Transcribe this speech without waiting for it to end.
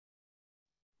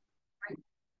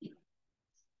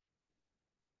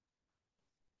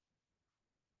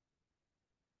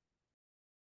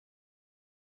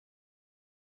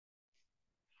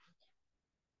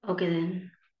Okay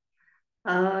then.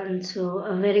 So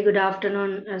a very good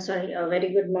afternoon, a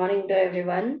very good morning to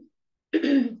everyone.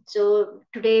 So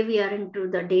today we are into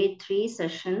the day 3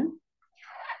 session,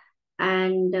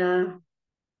 and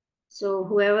so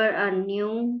whoever are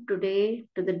new today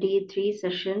to the day 3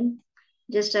 session,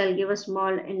 just I'll give a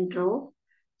small intro.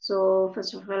 So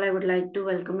first of all, I would like to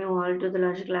welcome you all to the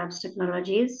Logic Labs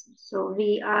Technologies. So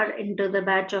we are into the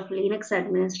batch of Linux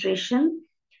administration,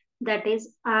 that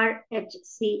is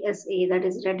RHCSA, that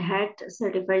is Red Hat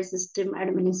Certified System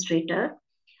Administrator.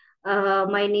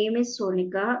 My name is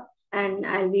Sonika and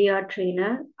I'll be your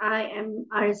trainer. I am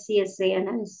RCSA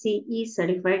and CE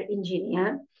certified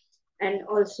engineer, and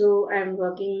also I'm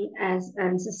working as a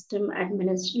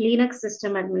Linux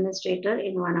system administrator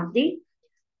in one of the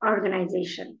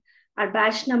organization. Our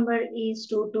batch number is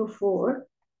 224,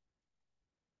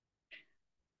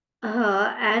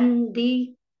 and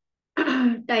the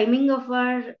timing of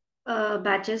our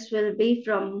batches will be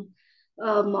from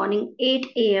morning 8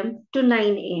 a.m. to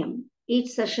 9 a.m.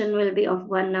 Each session will be of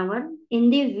 1 hour in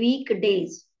the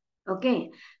weekdays. Okay,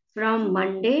 from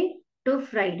Monday to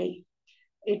Friday.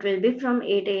 It will be from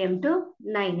 8 a.m. to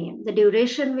 9 a.m. The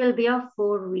duration will be of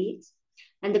 4 weeks,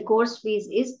 and the course fees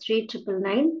is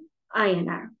 3,999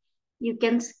 INR. You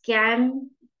can scan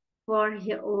for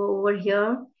here over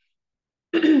here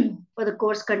for the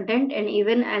course content, and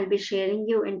even I'll be sharing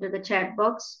you into the chat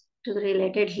box to the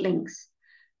related links.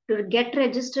 To get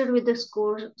registered with the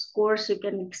course, you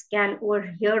can scan over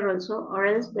here also, or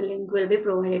else the link will be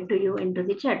provided to you into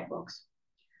the chat box.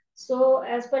 So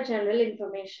as per general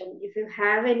information, if you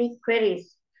have any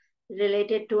queries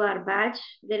related to our batch,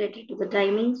 related to the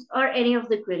timings, or any of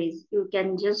the queries, you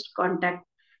can just contact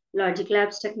Logic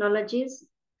Labs Technologies.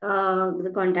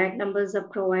 The contact numbers are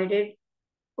provided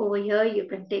over here. You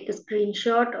can take a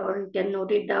screenshot or you can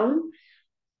note it down,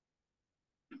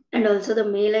 and also the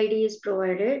mail ID is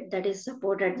provided, that is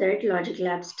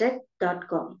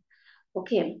support@logiclabstech.com.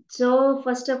 Okay, so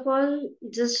first of all,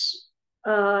 just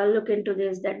look into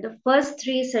this, that the first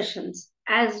 3 sessions,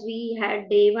 as we had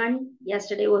day 1,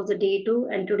 yesterday was the day 2,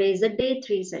 and today is the day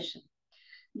 3 session.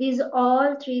 These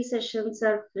all 3 sessions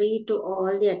are free to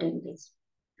all the attendees.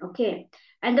 Okay,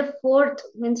 and the fourth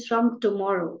means from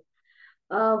tomorrow,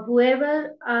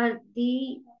 whoever are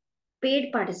the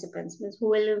paid participants, means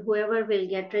whoever will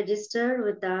get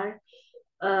registered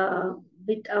uh,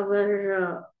 with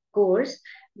our course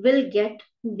will get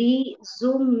the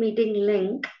Zoom meeting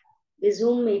link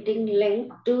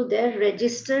to their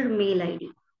registered mail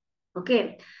ID.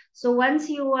 Okay, so once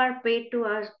you are paid to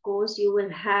our course, you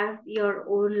will have your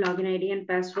own login ID and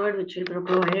password, which will be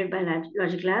provided by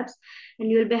Logic Labs, and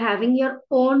you will be having your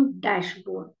own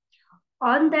dashboard.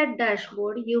 On that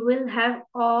dashboard, you will have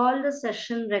all the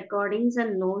session recordings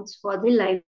and notes for the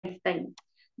lifetime.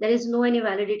 There is no any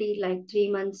validity like 3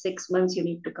 months, 6 months you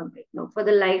need to complete. No, for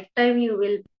the lifetime, you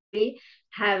will be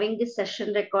having the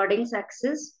session recordings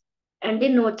access and the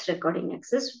notes recording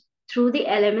access through the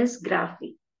LMS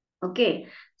Graphy. Okay,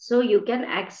 so you can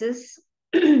access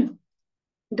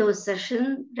those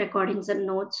session recordings and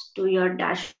notes to your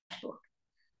dashboard.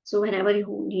 So whenever you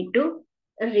need to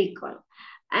recall.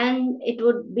 And it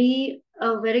would be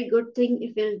a very good thing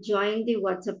if you'll join the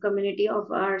WhatsApp community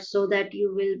of ours, so that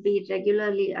you will be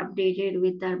regularly updated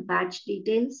with our batch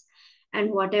details, and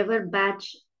whatever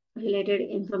batch related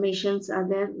informations are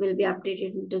there will be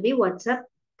updated into the WhatsApp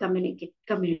community.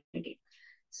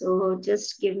 So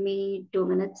just give me 2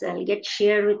 minutes. I'll get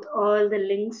share with all the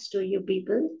links to you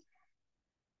people.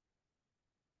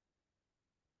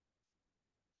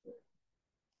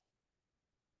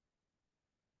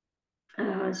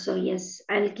 So yes,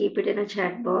 I'll keep it in a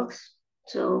chat box.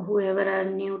 So whoever are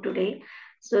new today,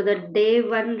 so the day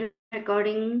 1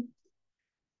 recording,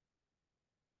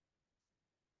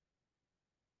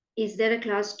 is there a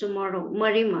class tomorrow?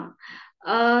 Marima,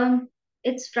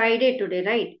 it's Friday today,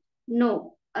 right?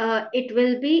 No, it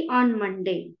will be on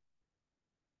Monday.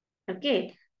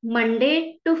 Okay,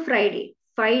 Monday to Friday,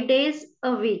 5 days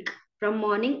a week, from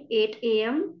morning 8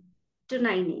 a.m. to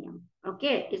 9 a.m.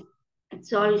 Okay,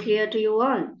 it's all clear to you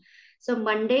all. So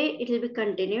Monday it will be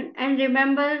continued. And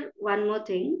remember one more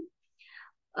thing,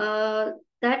 uh,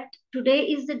 that today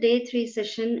is the day 3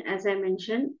 session, as I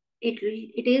mentioned. It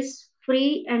is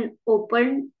free and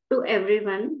open to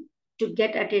everyone to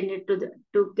get attended to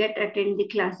get attend the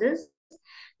classes.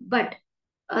 But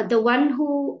the one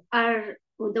who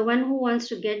wants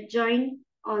to get joined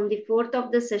on the fourth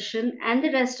of the session and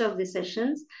the rest of the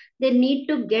sessions, they need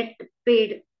to get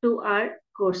paid to our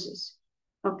courses.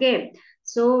 Okay,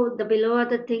 so the below are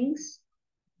the things.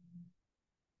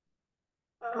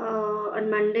 On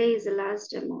Monday is the last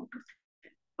demo.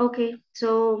 Okay,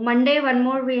 so Monday, one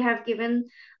more, we have given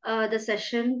the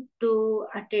session to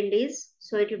attendees.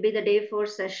 So it will be the day 4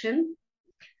 session.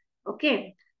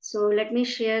 Okay, so let me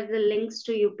share the links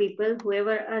to you people,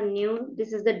 whoever are new.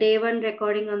 This is the day 1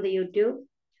 recording on the YouTube.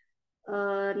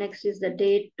 Next is the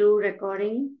day 2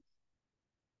 recording.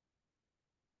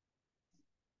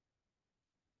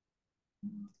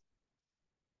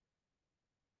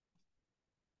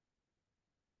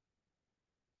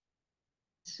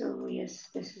 So yes,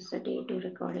 this is the day 2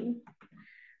 recording.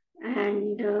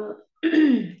 And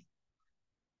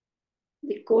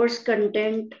the course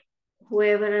content,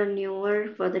 whoever are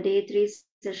newer for the day 3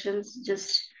 sessions,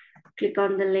 just click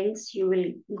on the links. You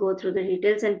will go through the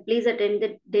details, and please attend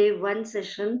the day 1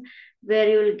 session where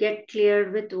you will get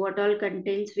clear with what all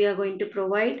contents we are going to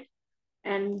provide,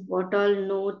 and what all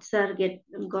notes are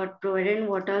got provided, and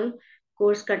what all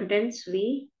course contents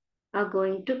we are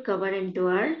going to cover into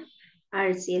our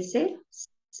RCSA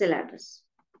syllabus.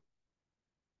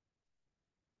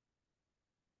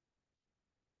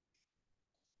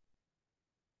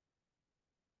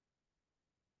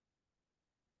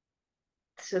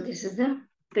 So this is the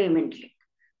payment link.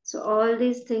 So all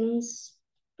these things,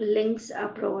 links are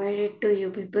provided to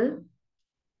you people.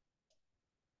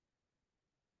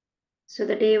 So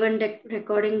the day 1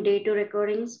 recording, day 2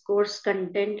 recordings, course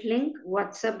content link,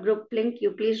 WhatsApp group link.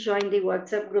 You please join the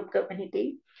WhatsApp group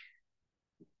community,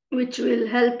 which will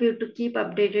help you to keep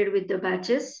updated with the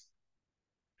batches,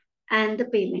 and the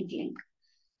payment link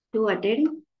to attend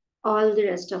all the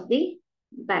rest of the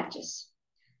batches.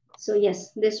 So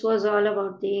yes, this was all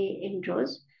about the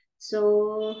intros.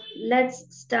 So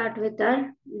let's start with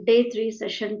our day 3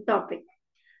 session topic.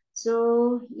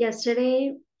 So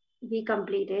yesterday we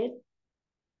completed.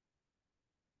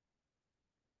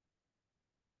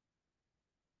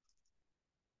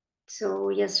 So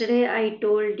yesterday I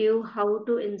told you how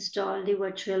to install the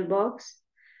virtual box,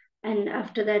 and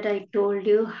after that I told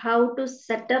you how to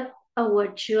set up a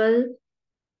virtual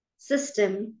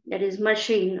system, that is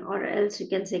machine, or else you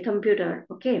can say computer.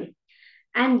 Okay,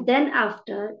 and then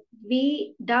after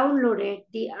we downloaded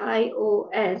the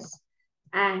iOS,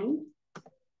 and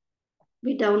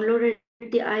we downloaded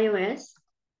the iOS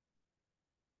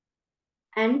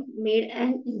and made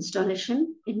an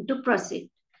installation into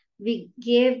proceed. We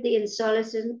gave the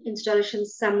installation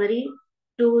summary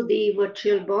to the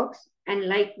virtual box, and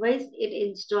likewise it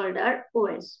installed our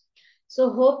OS. So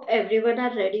hope everyone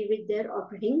are ready with their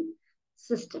operating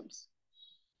systems.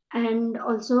 And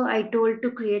also I told to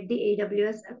create the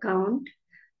AWS account,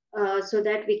 so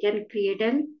that we can create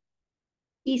an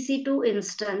EC2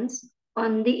 instance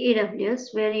on the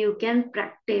AWS where you can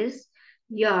practice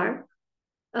your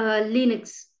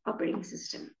Linux operating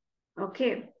system.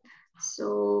 Okay,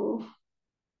 so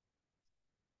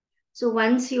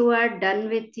once you are done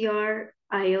with your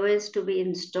iOS to be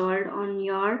installed on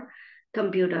your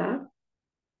computer,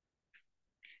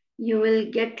 you will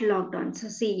get logged on. So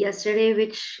see, yesterday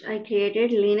which I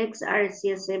created Linux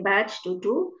RHCSA batch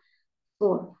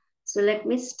 224. So let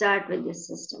me start with this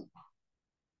system.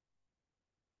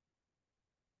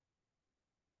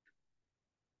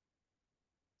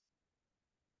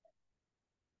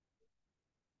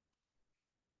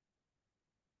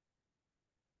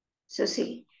 So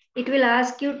see, it will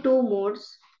ask you two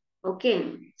modes.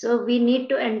 Okay, so we need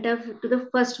to enter to the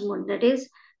first mode, that is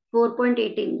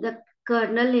 4.18. The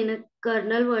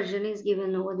kernel version is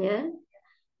given over there.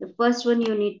 The first one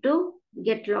you need to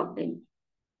get logged in.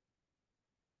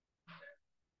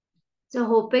 So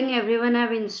hoping everyone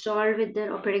have installed with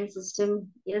their operating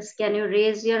system. Yes, can you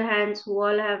raise your hands who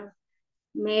all have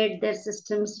made their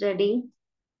systems ready?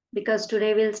 Because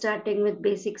today we'll starting with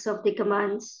basics of the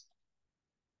commands.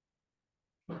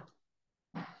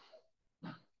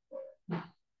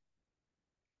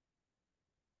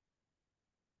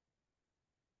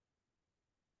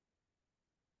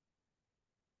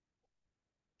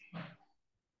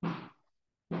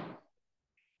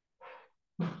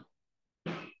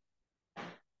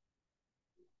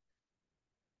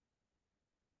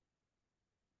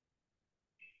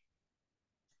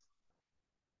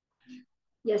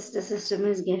 Yes, the system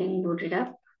is getting booted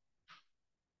up.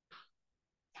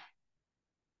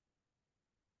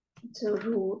 So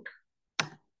root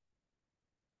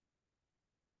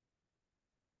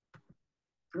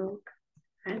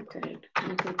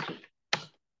 @123.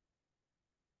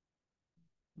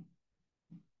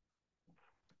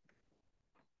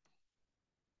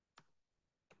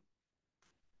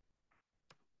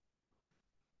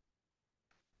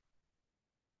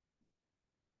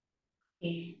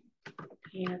 Okay,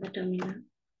 clear the terminal.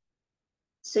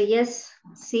 So yes,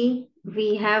 see,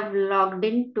 we have logged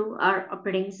into our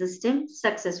operating system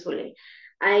successfully.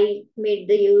 I made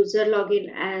the user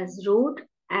login as root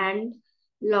and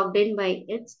logged in by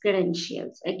its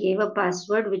credentials. I gave a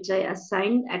password which I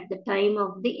assigned at the time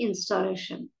of the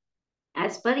installation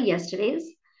as per yesterday's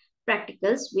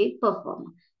practicals we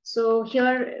performed. So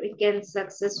here we can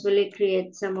successfully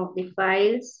create some of the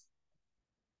files.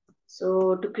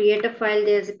 So to create a file,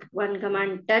 there's one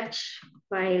command touch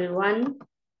file one.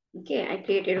 Okay, I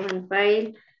created one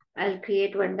file. I'll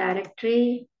create one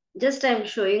directory. Just I'm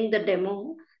showing the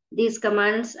demo. These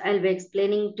commands I'll be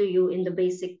explaining to you in the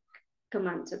basic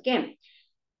commands. Okay,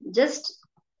 just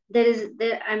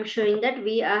there I'm showing that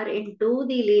we are into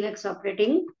the Linux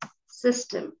operating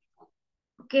system.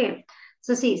 Okay,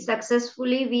 so see,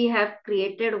 successfully we have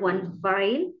created one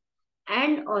file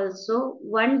and also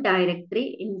one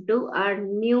directory into our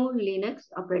new Linux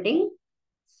operating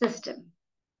system.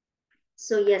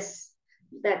 So yes,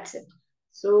 that's it.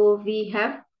 So we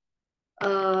have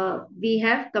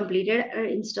completed our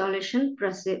installation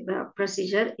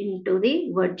procedure into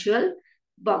the virtual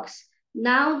box.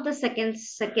 Now the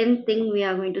second thing we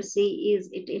are going to see is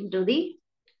it into the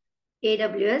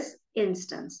AWS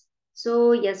instance.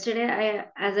 So yesterday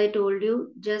as I told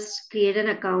you, just create an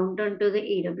account onto the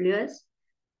AWS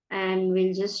and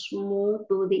we'll just move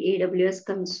to the AWS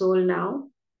console now.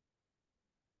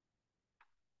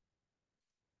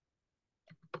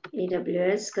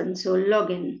 AWS console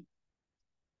login.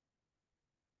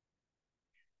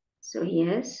 So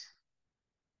yes.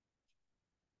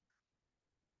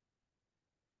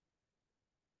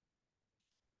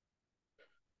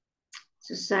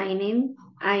 So sign in.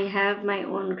 I have my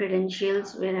own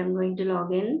credentials where I'm going to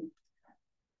log in.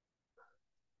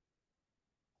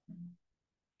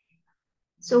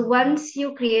 So once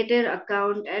you create an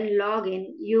account and log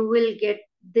in, you will get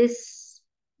this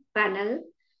panel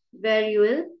where you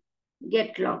will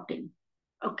get logged in.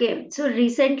 Okay, so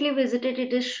recently visited,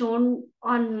 it is shown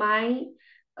on my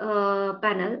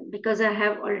panel because I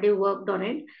have already worked on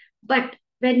it. But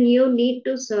when you need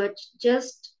to search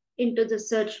just into the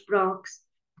search box,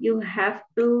 you have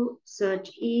to search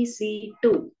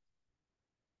EC2.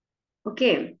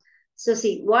 Okay, so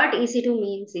see what EC2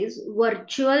 means is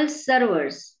virtual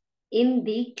servers in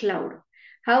the cloud.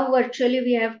 How virtually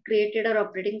we have created our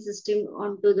operating system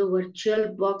onto the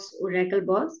virtual box, Oracle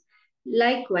box.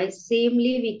 Likewise,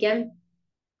 samely we can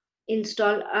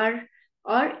install our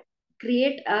or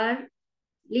create our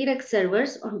Linux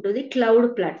servers onto the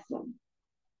cloud platform.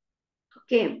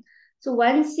 Okay, so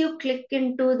once you click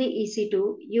into the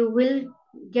EC2, you will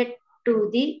get to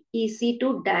the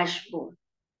EC2 dashboard.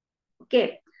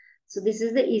 Okay, so this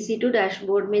is the EC2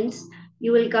 dashboard means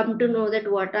you will come to know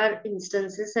that what are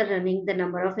instances are running, the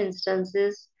number of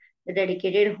instances, the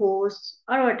dedicated hosts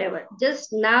or whatever.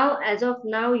 Just now, as of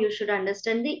now, you should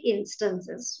understand the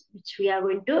instances which we are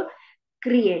going to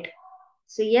create.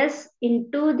 So yes,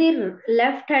 into the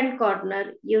left hand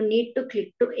corner, you need to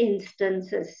click to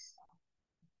instances.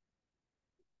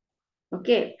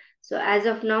 Okay, so as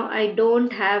of now, I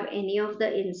don't have any of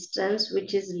the instance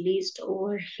which is listed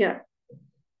over here.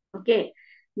 Okay,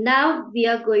 now we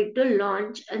are going to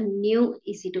launch a new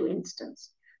EC2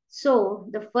 instance. So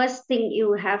the first thing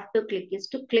you have to click is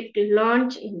to click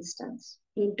launch instance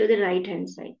into the right hand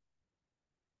side.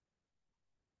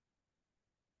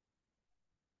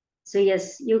 So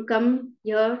yes, you come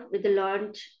here with the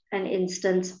launch an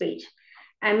instance page.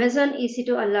 Amazon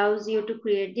EC2 allows you to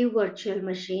create the virtual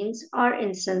machines or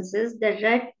instances that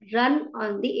run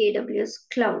on the AWS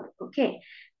cloud. Okay,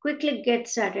 quickly get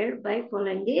started by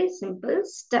following the simple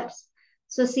steps.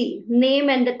 So see, name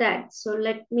and the tag. So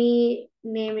let me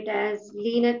name it as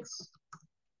Linux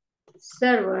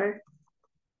server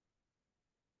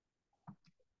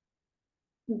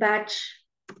batch.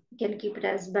 You can keep it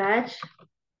as batch.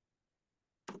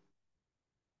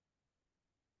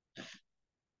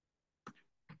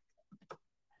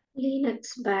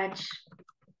 Linux batch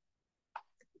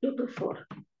 224.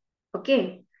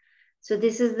 Okay. So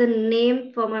this is the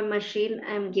name for my machine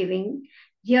I'm giving.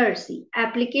 Here, see,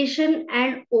 application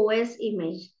and OS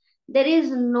image. There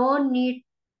is no need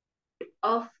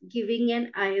of giving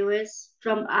an iOS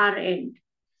from our end.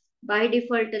 By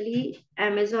defaultly,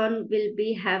 Amazon will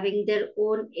be having their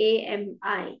own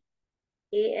AMI.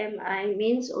 AMI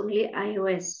means only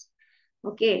iOS.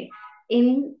 Okay.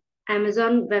 In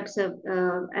Amazon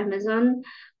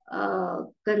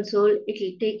console, it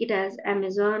will take it as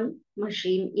Amazon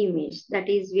machine image. That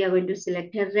is, we are going to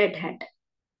select a Red Hat.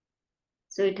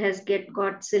 So it has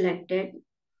got selected.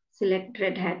 Select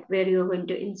Red Hat where you are going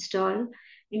to install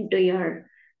into your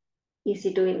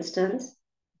EC2 instance.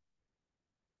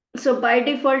 So by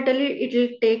default, it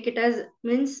will take it as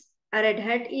means a Red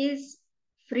Hat is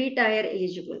free tier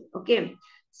eligible. Okay.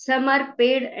 Some are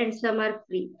paid and some are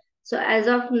free. So as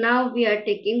of now, we are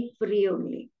taking free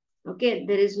only. Okay.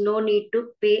 There is no need to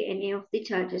pay any of the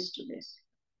charges to this.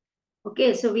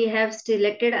 Okay. So we have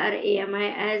selected our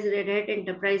AMI as Red Hat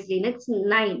Enterprise Linux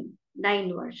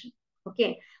 9 version.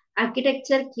 Okay.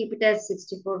 Architecture, keep it as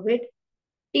 64-bit.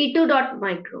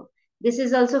 T2.micro. This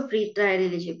is also free trial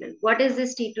eligible. What is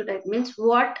this T2 type? Means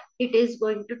what it is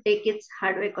going to take its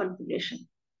hardware configuration.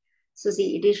 So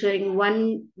see, it is showing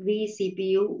 1V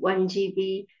CPU, 1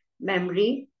 GB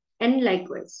memory, and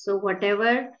likewise. So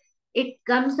whatever it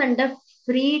comes under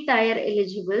free tier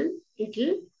eligible, it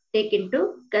will take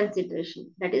into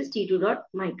consideration. That is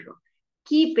T2.micro.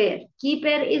 Key pair. Key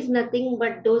pair is nothing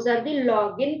but those are the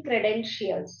login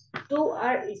credentials to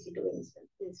our EC2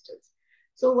 instance.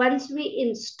 So once we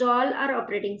install our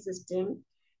operating system,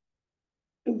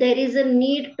 there is a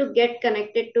need to get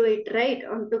connected to it, right,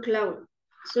 onto cloud.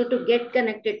 So to get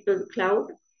connected to the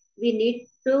cloud, we need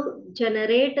to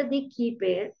generate the key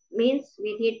pair, means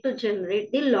we need to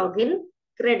generate the login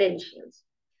credentials.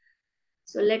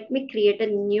 So let me create a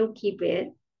new key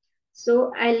pair.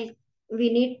 So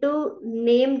we need to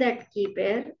name that key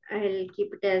pair. I'll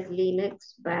keep it as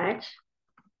Linux batch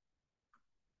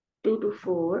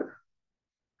 224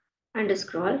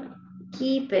 underscore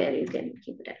key pair. You can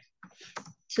keep it as,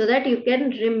 so that you can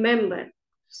remember.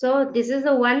 So this is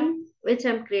the one which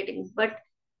I'm creating, but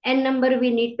n number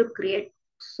we need to create.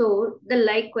 So the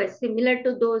likewise, similar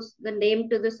to those, the name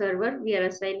to the server, we are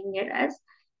assigning it as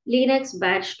Linux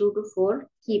batch 224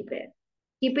 key pair.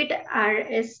 Keep it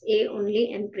RSA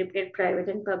only, encrypted, private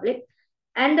and public.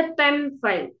 And the PEM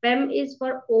file. PEM is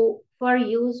for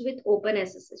use with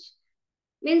OpenSSH.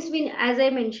 Means we, as I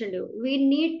mentioned you, we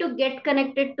need to get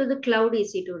connected to the cloud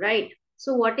EC2, right?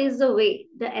 So what is the way?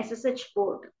 The SSH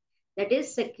port, that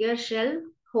is secure shell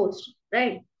host,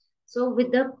 right? So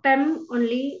with the PEM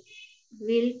only,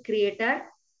 we'll create a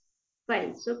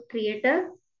file. So create a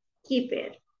key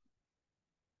pair.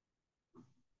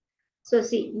 So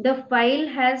see, the file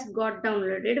has got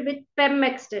downloaded with PEM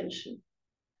extension.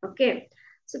 Okay.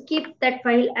 So keep that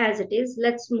file as it is.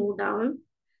 Let's move down.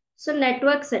 So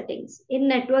network settings. In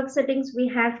network settings, we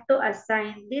have to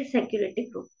assign the security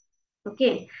group.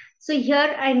 Okay. So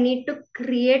here I need to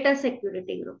create a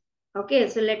security group. Okay.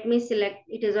 So let me select,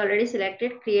 it is already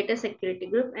selected, create a security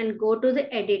group and go to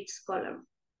the edits column.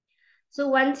 So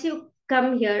once you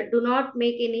come here, do not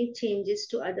make any changes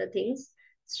to other things.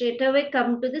 Straight away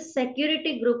come to the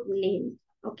security group name.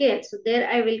 Okay. So there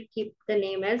I will keep the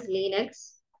name as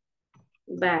Linux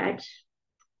batch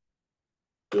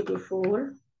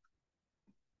 224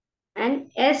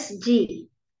 and SG.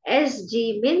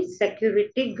 SG means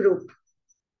security group.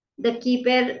 The key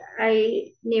pair,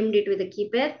 I named it with the key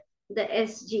pair. The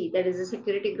SG, that is a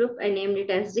security group, I named it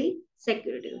as the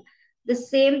security group. The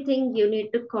same thing you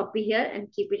need to copy here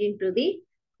and keep it into the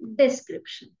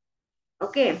description.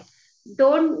 Okay.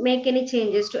 Don't make any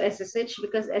changes to SSH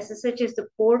because SSH is the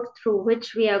port through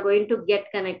which we are going to get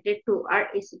connected to our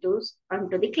EC2s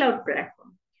onto the cloud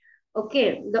platform.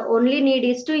 Okay, the only need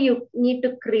is to, you need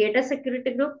to create a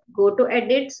security group, go to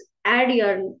edits, add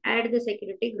the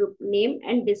security group name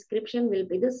and description will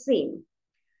be the same.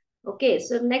 Okay,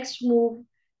 so next move.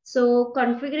 So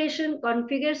configuration,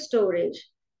 configure storage.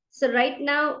 So right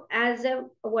now, as a,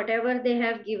 whatever they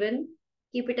have given,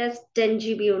 keep it as 10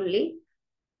 GB only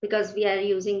because we are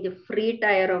using the free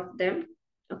tier of them.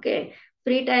 Okay,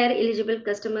 free tier eligible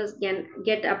customers can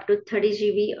get up to 30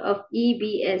 GB of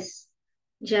EBS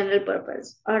general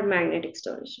purpose or magnetic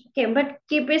storage. Okay, but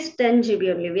keep it 10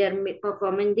 GB only. We are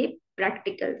performing the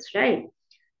practicals, right?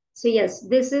 So yes,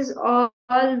 this is all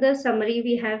the summary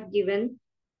we have given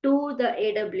to the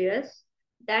AWS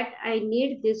that I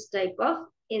need this type of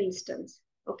instance.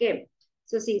 Okay.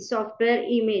 So see, software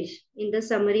image in the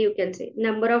summary, you can say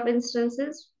number of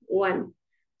instances, 1.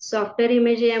 Software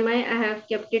image AMI, I have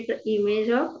kept it image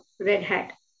of Red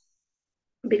Hat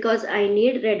because I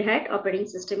need Red Hat operating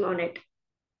system on it.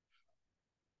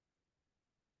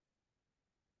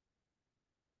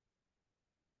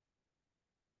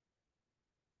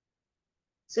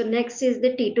 So next is the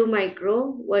T2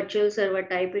 micro virtual server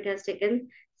type. It has taken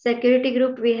security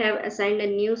group. We have assigned a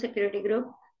new security group.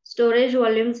 Storage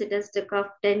volumes, it has took off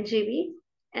 10 GB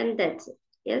and that's it.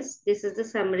 Yes, this is the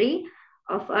summary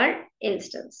of our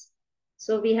instance.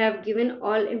 So we have given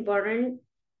all important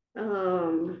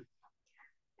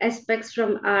aspects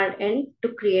from our end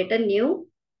to create a new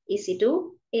EC2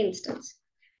 instance.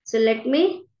 So let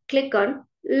me click on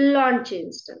launch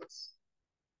instance.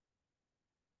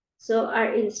 So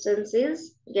our instance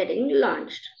is getting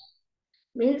launched.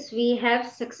 Means we have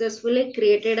successfully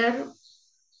created our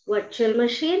virtual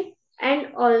machine,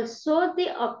 and also the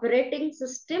operating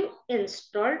system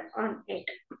installed on it.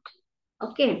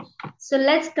 Okay, so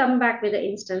let's come back with the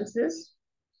instances.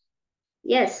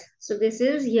 Yes, so this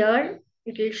is here.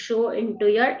 It will show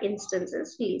into your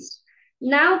instances list.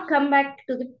 Now come back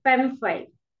to the PEM file.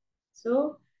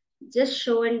 So just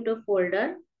show into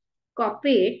folder,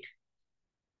 copy it,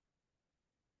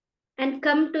 and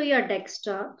come to your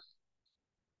desktop.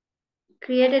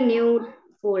 Create a new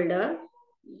folder.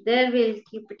 There we'll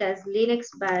keep it as Linux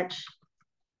batch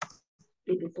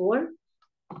PP4.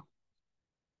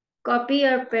 Copy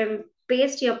your PEM,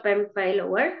 paste your PEM file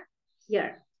over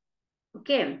here.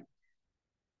 Okay.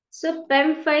 So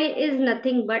PEM file is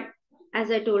nothing but, as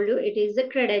I told you, it is the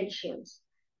credentials.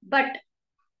 But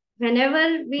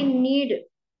whenever we need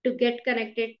to get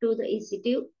connected to the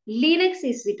EC2, Linux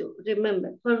EC2,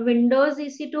 remember, for Windows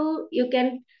EC2, you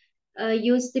can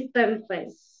use the PEM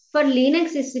file. For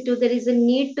Linux EC2, there is a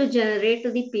need to generate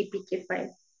the PPK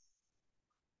file.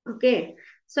 Okay,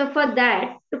 so for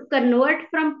that, to convert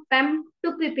from PEM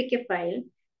to PPK file,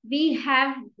 we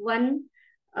have one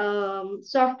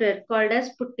software called as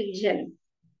Puttigen.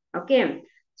 Okay,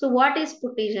 so what is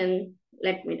Puttigen?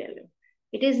 Let me tell you.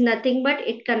 It is nothing but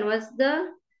it converts the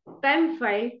PEM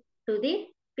file to the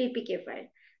PPK file.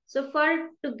 So for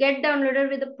to get downloaded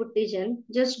with the Puttigen,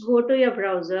 just go to your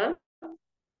browser.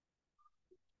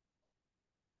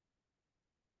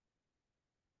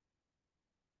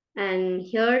 And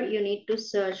here you need to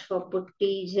search for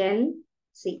Puttigen.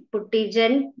 See,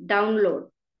 Puttigen download.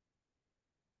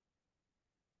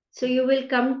 So you will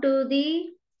come to the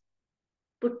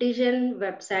Puttigen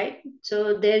website.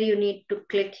 So there you need to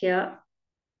click here.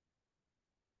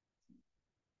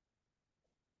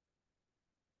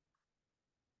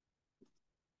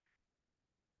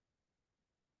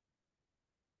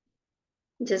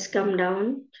 Just come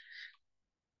down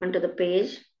onto the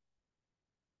page.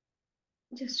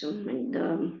 Just a moment,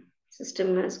 the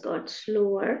system has got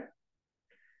slower.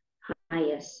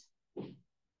 Yes.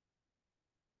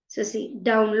 So see,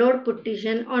 download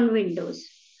Puttigen on Windows.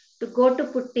 To go to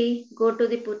Putty, go to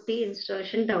the Putty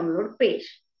installation download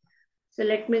page. So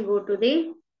let me go to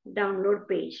the download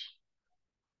page.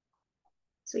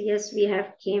 So yes, we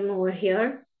have came over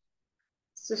here.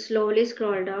 So slowly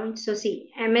scroll down. So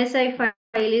see, MSI file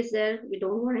is there. We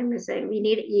don't want MSI. We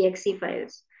need exe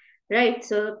files, right?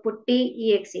 So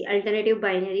putty exe, alternative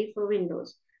binary for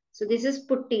Windows. So this is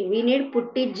putty. We need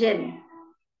putty gen.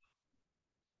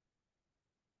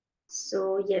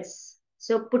 So yes.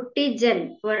 So putty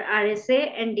gen for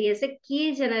RSA and DSA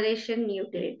key generation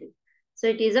utility. So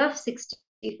it is of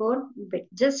 64 bit.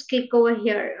 Just click over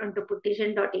here onto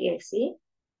puttygen.exe.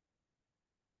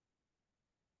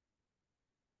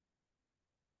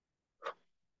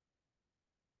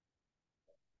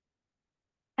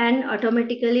 And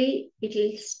automatically it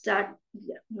will start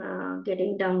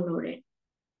getting downloaded.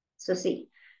 So see,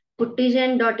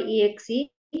 puttigen.exe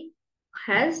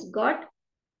has got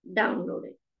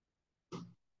downloaded.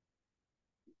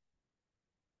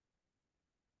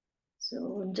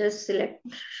 So just select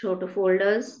show to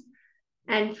folders,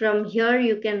 and from here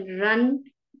you can run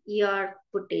your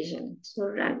puttigen. So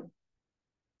run.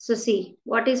 So see,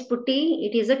 what is putty?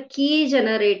 It is a key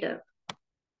generator,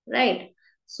 right?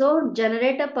 So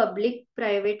generate a public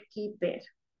private key pair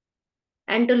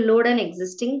and to load an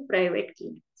existing private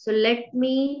key. So let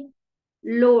me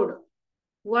load.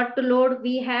 What to load?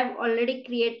 We have already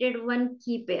created one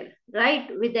key pair, right?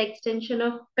 With the extension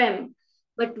of PEM,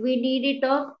 but we need it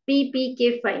of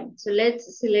PPK file. So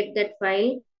let's select that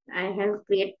file. I have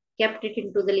kept it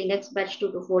into the Linux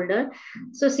Batch-224 folder.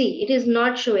 So see, it is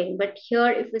not showing, but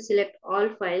here if we select all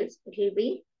files, it will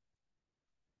be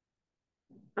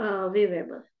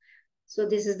viewable. So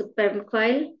this is the PEM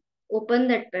file. Open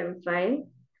that PEM file.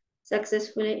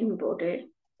 Successfully imported.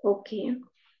 Okay.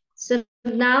 So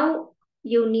now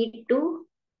you need to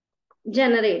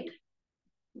generate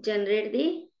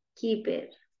the key pair.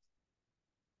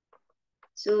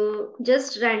 So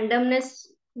just randomness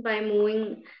by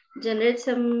moving, generate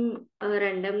some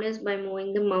randomness by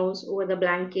moving the mouse over the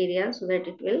blank area so that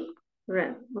it will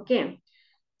run. Okay.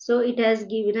 So it has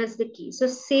given us the key. So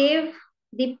save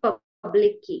the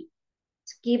public key.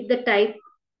 So keep the type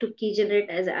to key generate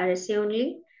as RSA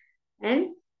only and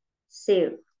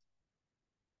save.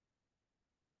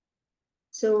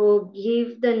 So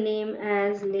give the name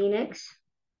as Linux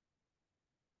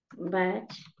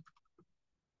batch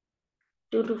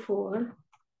 224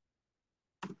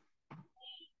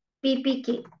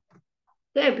 ppk.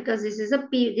 Okay, because this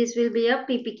will be a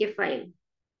ppk file.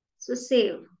 So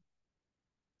save.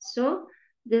 So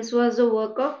this was the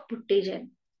work of Puttigen.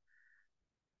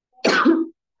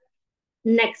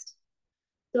 Next.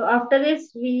 So after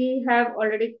this, we have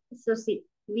already, so see,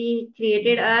 we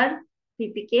created our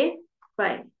PPK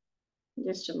file.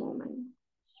 Just a moment.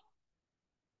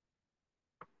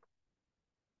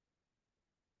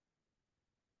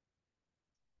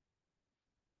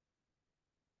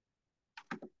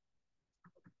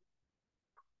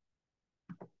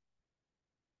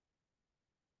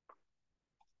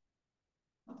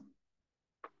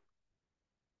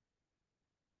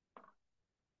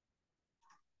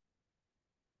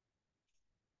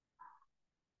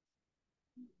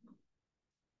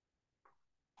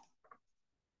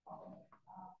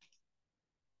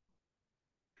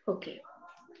 Okay.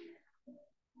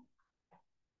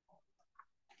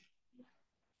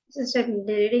 Just I'm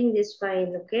deleting this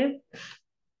file, okay?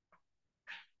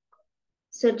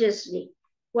 So just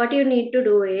what you need to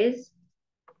do is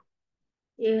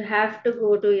you have to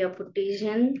go to your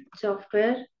Putition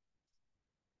software.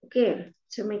 Okay,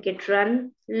 so make it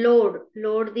run, load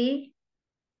the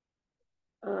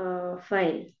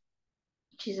file,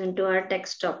 which is into our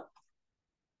desktop.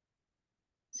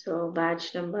 So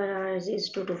batch number ours is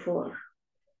 224.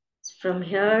 So from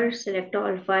here, select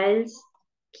all files,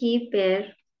 keep pair,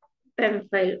 PEM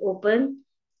file open.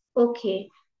 Okay,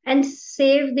 and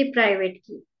save the private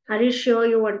key. Are you sure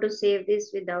you want to save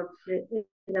this without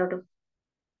a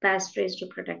passphrase to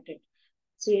protect it?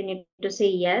 So you need to say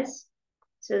yes.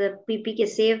 So the PPK,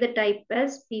 save the type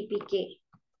as PPK.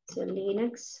 So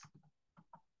Linux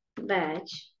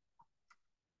batch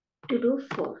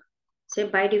 224. So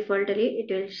by defaultly,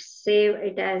 it will save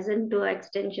it as into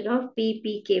extension of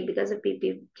PPK because the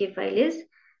PPK file is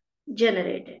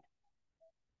generated.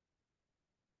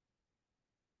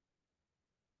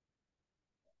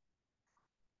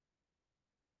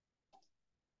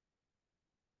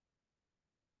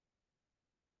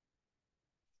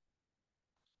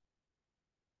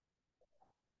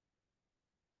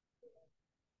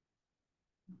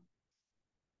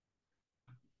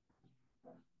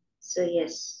 So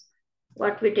yes,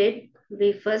 what we did,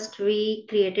 we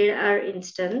created our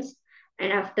instance,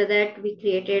 and after that we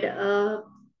created a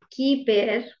key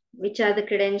pair, which are the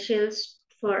credentials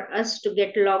for us to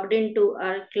get logged into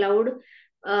our cloud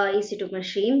EC2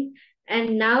 machine.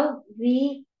 And now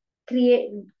we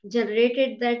create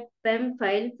generated that PEM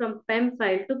file from PEM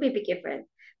file to PPK file.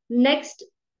 Next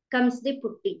comes the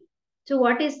putty. So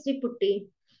what is the putty?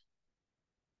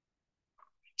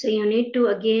 So you need to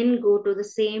again go to the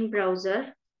same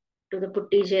browser, to the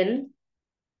Puttigen,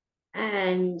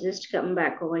 and just come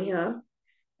back over here.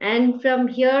 And from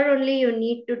here only you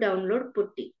need to download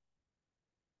Putty.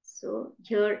 So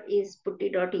here is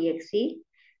putty.exe.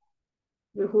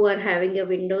 Who are having a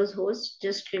Windows host,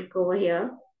 just click over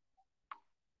here.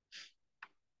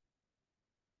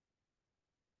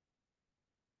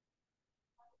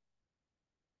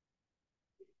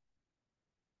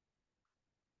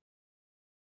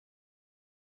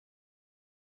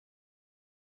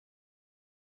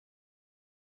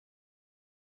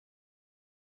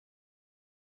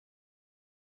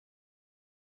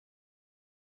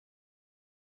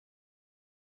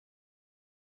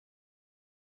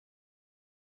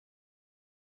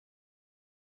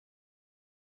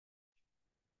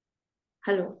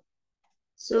 Hello.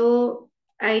 So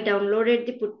I downloaded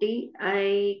the Putty.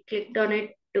 I clicked on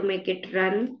it to make it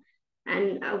run.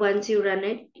 And once you run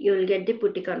it, you will get the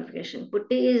Putty configuration.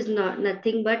 Putty is not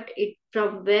nothing but it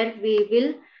from where we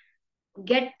will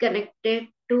get connected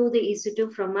to the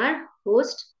EC2 from our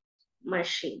host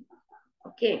machine.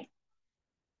 Okay,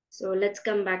 so let's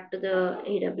come back to the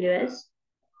AWS.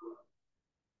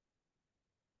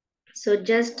 So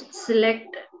just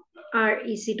select our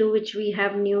EC2 which we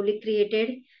have newly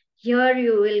created. Here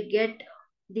you will get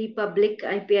the public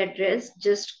IP address.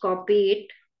 Just copy it,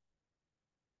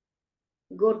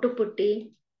 go to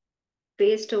Putty,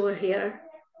 paste over here.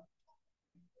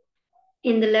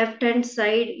 In the left hand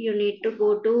side, you need to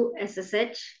go to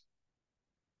SSH.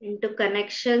 Into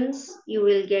connections, you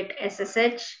will get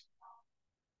SSH.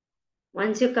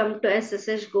 Once you come to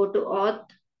SSH, go to auth,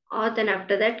 and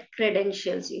after that,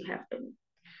 credentials you have to.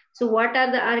 So what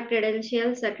are our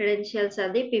credentials? The credentials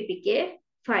are the PPK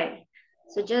file.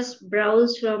 So just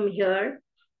browse from here,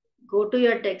 go to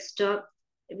your desktop.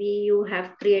 You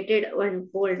have created one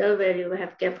folder where you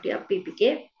have kept your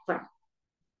PPK file.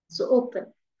 So open.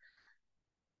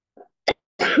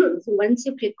 So once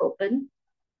you click open,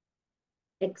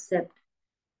 accept.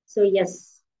 So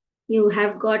yes, you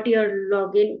have got your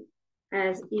login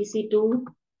as EC2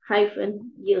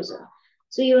 hyphen user.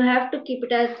 So you have to keep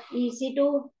it as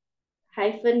EC2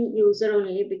 hyphen user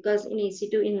only because in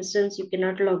EC2 instance you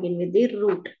cannot log in with the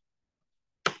root.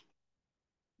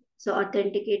 So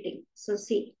authenticating. So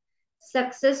see,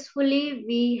 successfully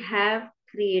we have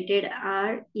created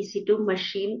our EC2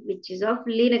 machine, which is of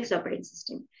Linux operating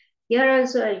system. Here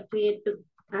also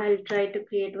I'll try to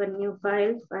create one new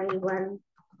file, file1,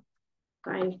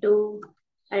 file2.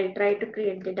 I'll try to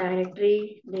create the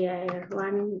directory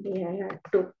dir1,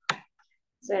 dir2.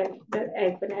 So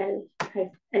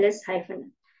ls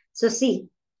hyphen. So see,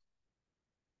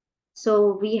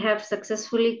 so we have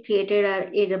successfully created our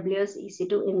AWS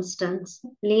EC2 instance,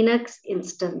 Linux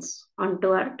instance onto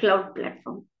our cloud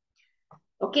platform.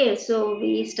 Okay, so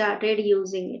we started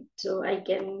using it. So I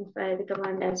can file the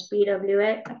command as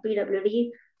pwd,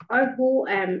 or who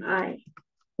am I?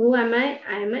 Who am I?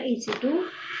 I am a EC2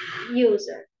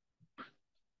 user.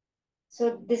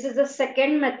 So this is the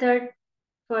second method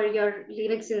for your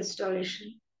Linux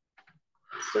installation.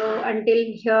 So until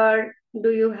here,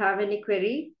 do you have any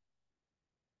query?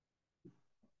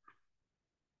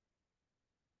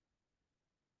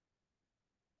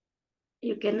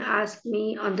 You can ask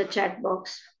me on the chat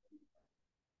box,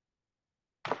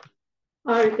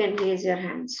 or you can raise your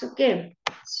hands. Okay,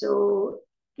 so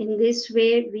in this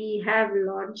way we have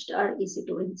launched our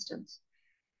EC2 instance.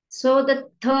 So the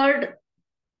third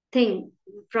thing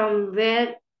from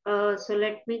where, so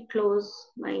let me close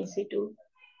my EC2,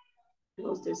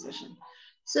 close this session.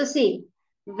 So see,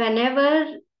 whenever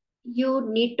you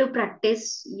need to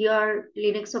practice your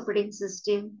Linux operating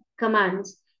system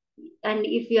commands, and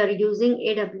if you are using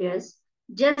AWS,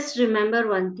 just remember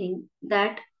one thing,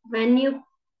 that when you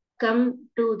come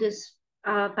to this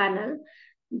panel,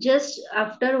 just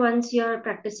after once your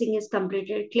practicing is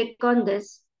completed, click on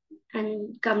this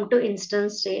and come to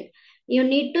instance state. You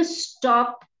need to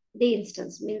stop the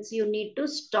instance, means you need to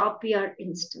stop your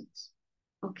instance.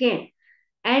 Okay.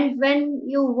 And when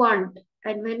you want,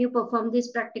 and when you perform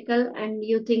this practical and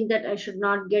you think that I should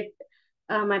not get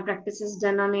my practices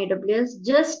done on AWS,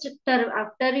 just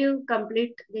after you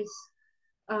complete this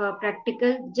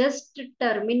practical, just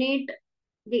terminate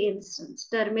the instance.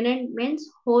 Terminate means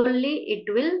wholly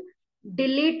it will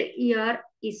delete your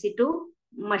EC2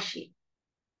 machine.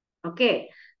 Okay,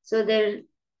 so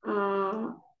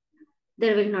uh,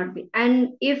 there will not be.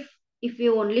 And if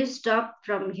you only stop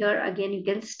from here, again you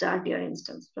can start your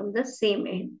instance from the same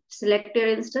end. Select your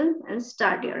instance and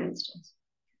start your instance.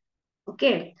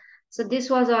 Okay, so this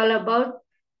was all about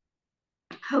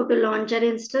how to launch an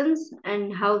instance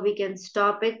and how we can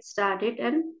stop it, start it,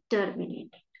 and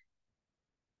terminate it.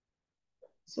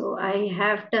 So I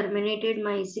have terminated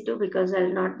my EC2 because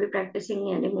I'll not be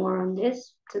practicing anymore on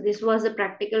this. So this was a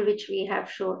practical which I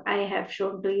have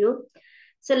shown to you.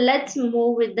 So let's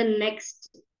move with the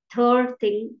next third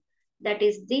thing, that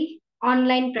is the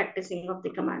online practicing of the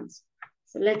commands.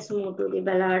 So let's move to the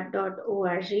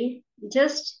ballard.org.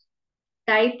 Just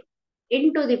type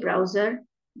into the browser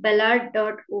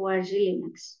ballard.org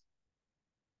Linux.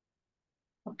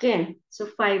 Okay, so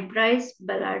 5 price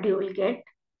Ballard you will get.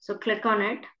 So click on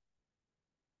it.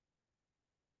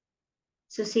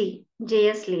 So see,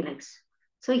 JS Linux.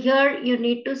 So here you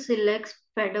need to select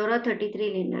Fedora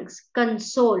 33 Linux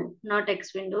console, not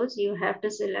X Windows. You have to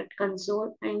select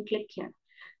console and click here.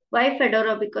 Why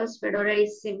Fedora? Because Fedora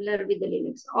is similar with the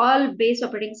Linux. All base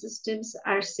operating systems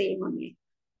are same only.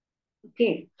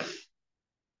 Okay.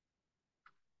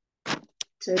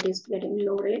 So it is getting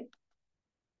loaded.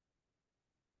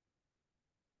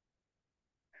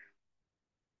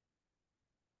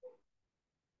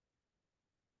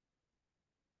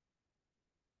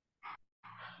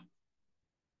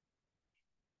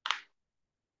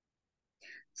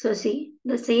 So see,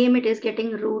 the same it is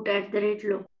getting root at the rate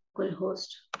localhost,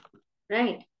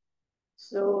 right?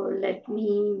 So let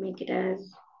me make it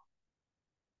as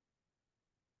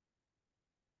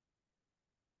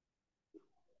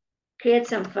create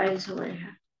some files over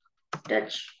here.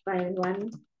 Touch file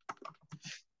 1,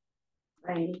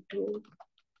 file 2,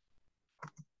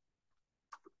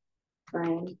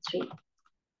 file 3.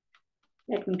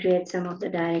 Let me create some of the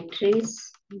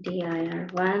directories.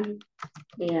 dir1,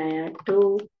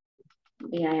 dir2,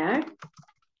 dir3,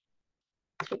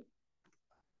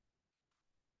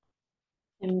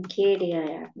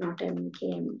 mkdir, not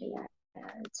mkmdir,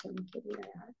 it's mkdir.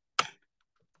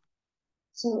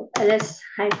 So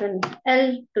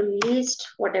ls-l to list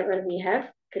whatever we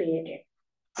have created.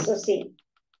 So see,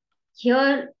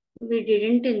 here we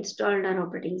didn't install our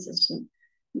operating system.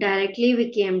 Directly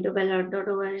we came to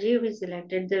ballard.org, we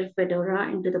selected the Fedora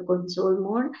into the console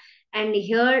mode, and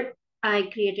here I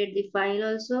created the file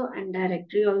also and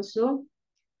directory also,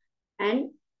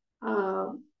 and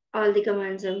all the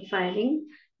commands I'm filing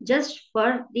just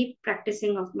for the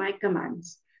practicing of my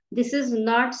commands. This is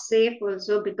not safe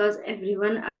also because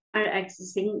everyone are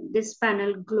accessing this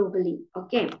panel globally.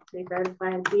 Okay, so if I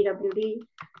file PWD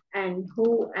and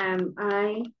who am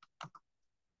I,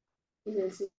 you will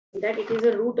see that it is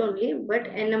a root only, but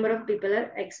n number of people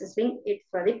are accessing it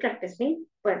for the practicing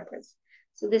purpose.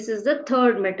 So this is the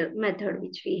third method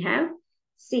which we have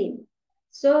seen.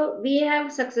 So we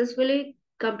have successfully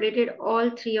completed all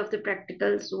three of the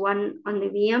practicals, one on the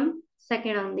VM,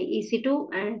 second on the EC2,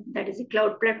 and that is the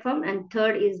cloud platform, and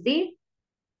third is the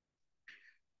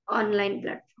online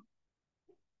platform.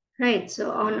 Right,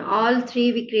 so on all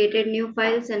three, we created new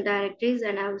files and directories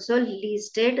and also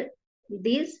listed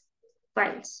these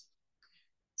files.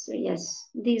 So yes,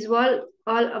 these were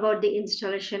all about the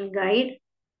installation guide.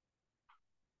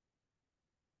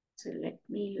 So let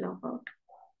me log out,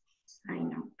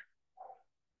 sign out.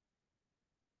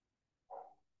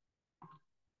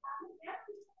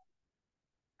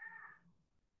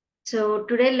 So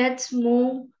today let's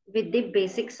move with the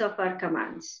basics of our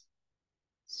commands.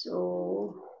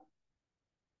 So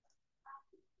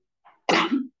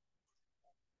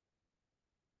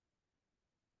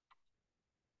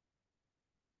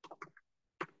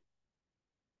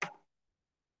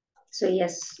So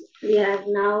yes, we are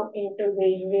now into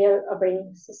the real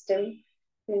operating system.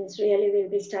 Means really we'll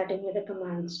be starting with the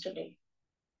commands today.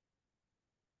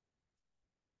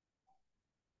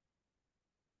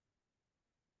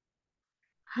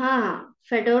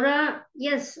 Fedora,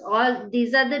 yes, all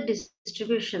these are the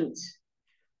distributions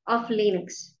of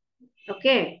Linux.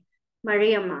 Okay,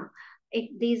 Mariama.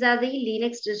 These are the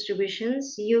Linux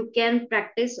distributions. You can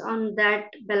practice on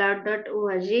that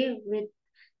ballad.org with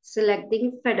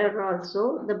selecting Fedora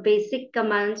also. The basic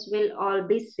commands will all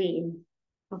be same.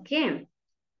 Okay.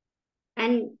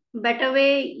 And better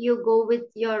way you go with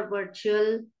your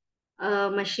virtual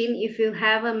machine. If you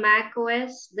have a Mac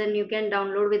OS, then you can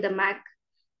download with the Mac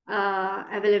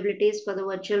availabilities for the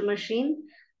virtual machine,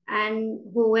 and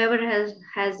whoever has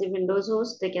the Windows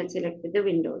host, they can select with the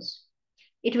Windows.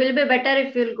 It will be better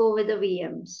if you'll go with the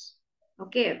VMs.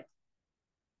 Okay.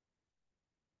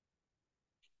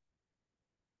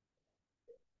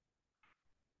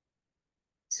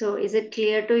 So is it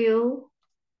clear to you?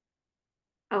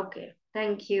 Okay,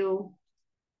 thank you.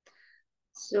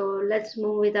 So let's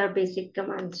move with our basic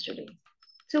commands today.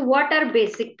 So what are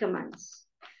basic commands?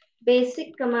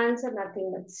 Basic commands are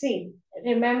nothing but, see,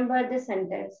 remember the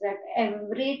sentence that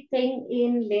everything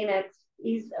in Linux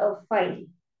is a file,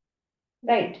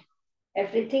 right?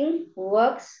 Everything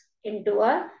works into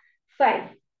a file.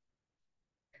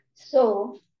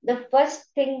 So the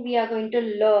first thing we are going to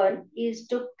learn is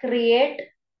to create,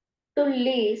 to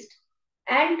list,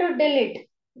 and to delete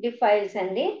the files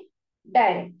and the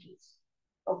directories.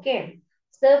 Okay.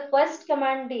 So the first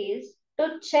command is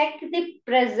to check the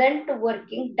present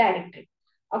working directory.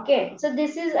 Okay. So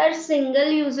this is our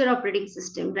single user operating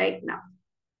system right now.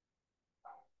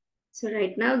 So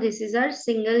right now this is our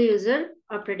single user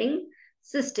operating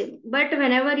system. But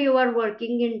whenever you are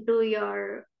working into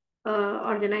your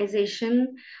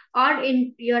organization or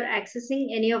in you're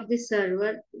accessing any of the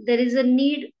server, there is a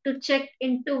need to check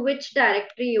into which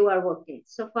directory you are working.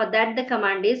 So for that the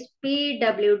command is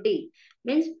pwd,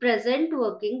 means present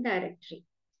working directory.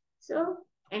 So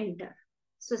enter.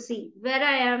 So see where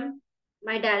I am,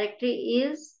 my directory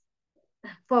is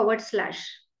forward slash.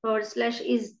 Forward slash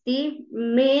is the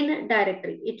main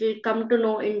directory. It will come to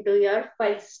know into your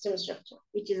file system structure,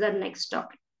 which is our next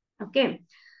topic. Okay.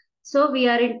 So we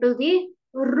are into the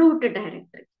root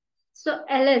directory. So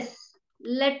ls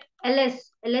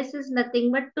is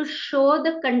nothing but to show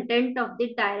the content of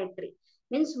the directory.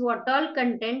 Means what all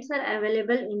contents are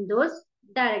available in those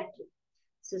directory.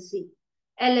 So see,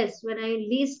 ls, when I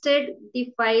listed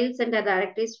the files and the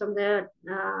directories from the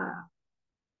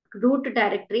root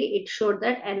directory, it showed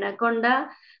that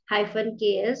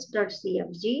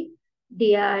anaconda-ks.cfg,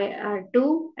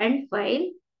 dir2, and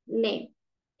file name.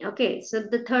 Okay, so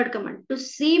the third command, to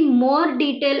see more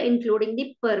detail including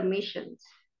the permissions.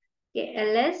 Okay,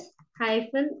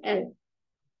 ls-l.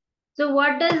 So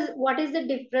what is the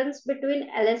difference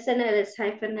between ls and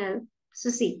ls-l?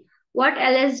 So see, what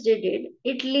ls did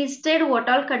it listed what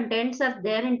all contents are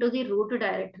there into the root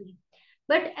directory.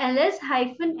 But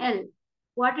ls-l,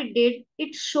 what it did,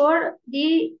 it showed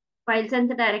the files and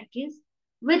the directories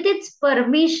with its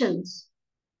permissions.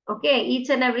 Okay, each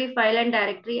and every file and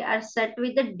directory are set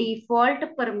with the default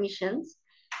permissions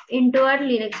into our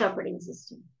Linux operating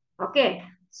system. Okay,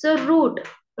 so root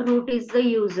is the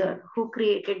user who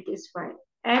created this file,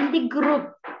 and the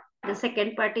group, the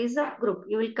second part is a group.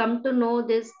 You will come to know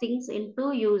these things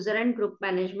into user and group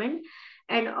management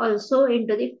and also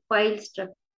into the file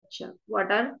structure. structure.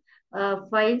 What are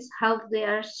files, how they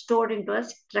are stored into a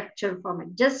structured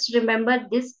format. Just remember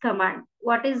this command.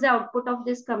 What is the output of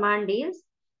this command is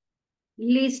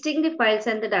listing the files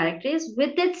and the directories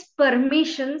with its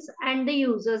permissions and the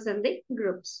users and the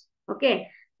groups. Okay,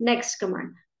 next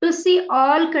command. To see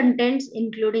all contents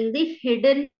including the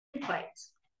hidden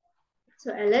files.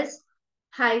 So ls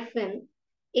hyphen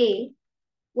a,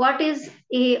 what is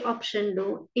A option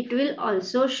do? It will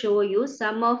also show you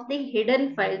some of the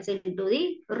hidden files into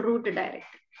the root directory.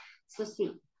 So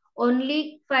see,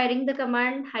 only firing the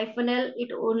command -l,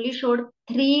 it only showed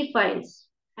three files: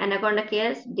 Anaconda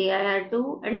KS,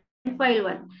 dir2, and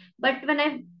file1. But when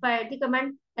I fired the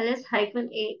command ls-a,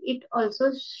 it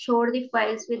also showed the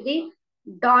files with the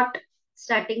dot,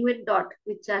 starting with dot,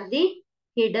 which are the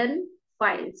hidden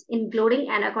files, including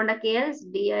Anaconda KS,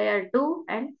 dir2,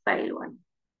 and file1.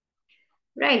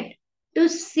 Right. To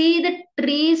see the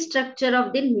tree structure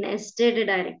of the nested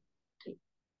directory.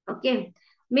 Okay.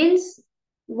 Means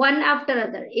one after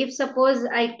other. If suppose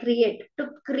I to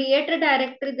create a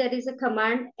directory, there is a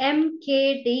command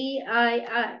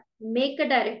mkdir, make a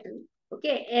directory.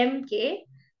 Okay. Mkdir.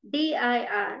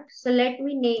 So let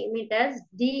me name it as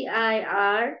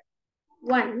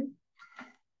dir1.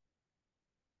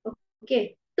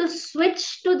 Okay. To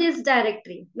switch to this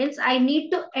directory means I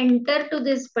need to enter to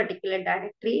this particular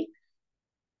directory.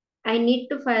 I need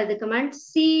to fire the command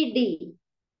cd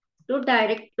to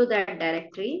direct to that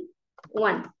directory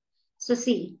 1. So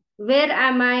see, where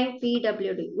am I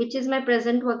pwd, which is my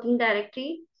present working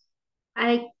directory.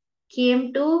 I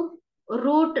came to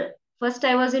root. First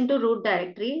I was into root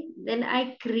directory. Then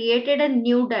I created a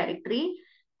new directory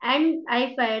and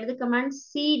I fired the command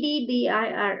cd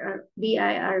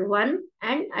dir1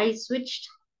 and I switched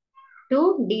to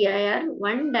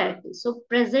dir1 directory. So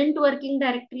present working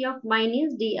directory of mine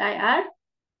is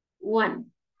dir1.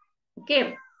 Okay.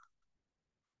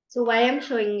 So why I'm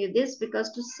showing you this? Because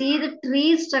to see the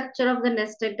tree structure of the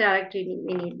nested directory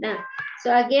we need. Now. So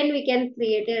again we can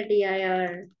create a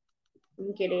dir,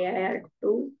 okay,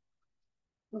 dir2.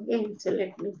 Okay, so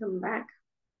let me come back.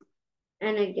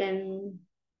 And again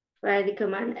try the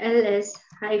command ls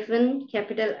hyphen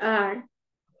capital R,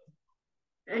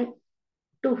 and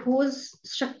to whose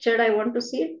structured I want to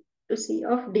see, to see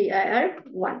of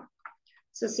dir1.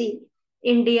 So see,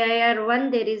 in dir1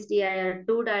 there is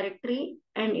dir2 directory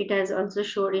and it has also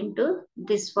showed into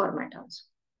this format also.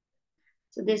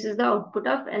 So this is the output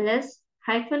of ls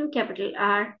hyphen capital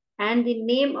R and the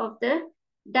name of the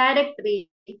directory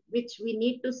which we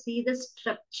need to see the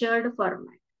structured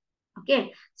format.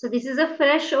 Okay, so this is a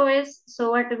fresh OS.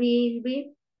 So what we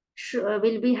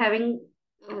will be having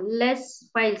less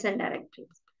files and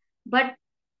directories. But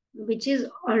which is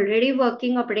already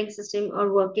working operating system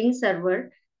or working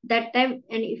server, that time,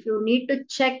 and if you need to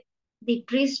check the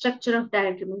tree structure of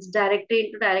directory, means directory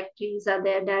into directories are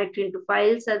there, directory into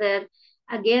files are there,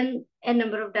 again a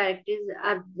number of directories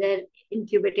are there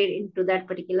incubated into that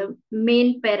particular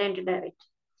main parent directory.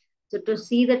 So to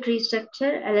see the tree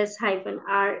structure,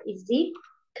 ls-r is the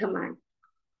command.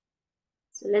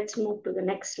 So let's move to the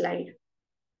next slide.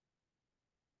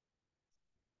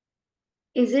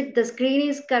 Is it the screen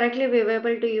is correctly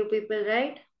viewable to you people,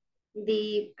 right?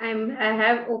 I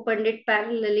have opened it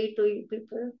parallelly to you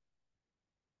people.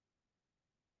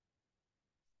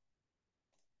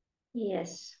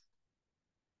 Yes.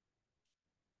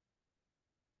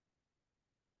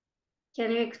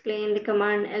 Can you explain the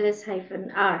command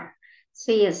ls-r?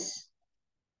 So yes.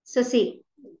 So see,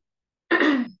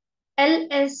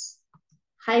 ls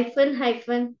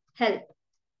help.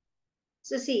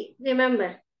 So see,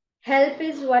 remember, help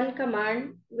is one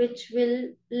command which will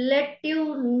let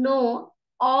you know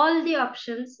all the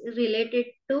options related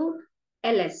to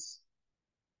ls.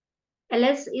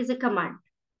 ls is a command,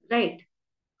 right?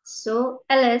 So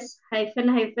ls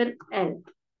 -l.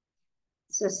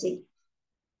 So see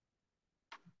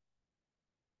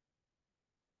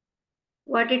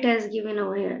what it has given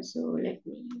over here. So let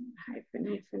me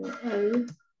 -l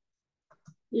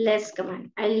less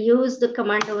command. I'll use the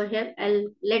command over here. I'll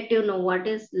let you know what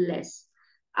is less.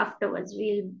 Afterwards,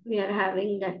 we are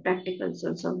having that practical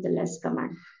source of the less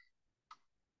command.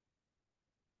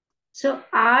 So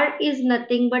R is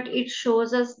nothing but it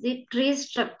shows us the tree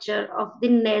structure of the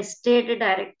nested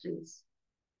directories.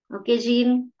 Okay,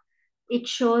 Jean, it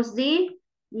shows the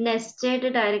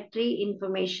nested directory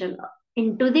information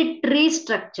into the tree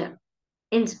structure.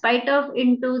 In spite of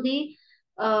into the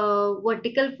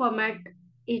vertical format,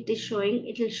 it is showing,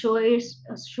 it will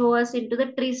show us into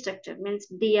the tree structure. Means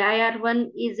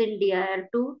dir1 is in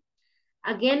dir2.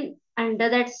 Again, under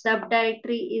that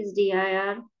subdirectory is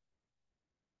dir.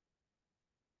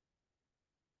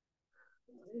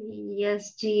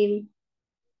 Yes, Jean.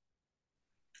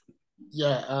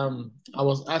 Yeah, I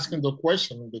was asking the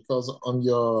question because on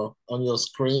your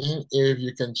screen, if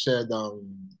you can share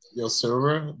your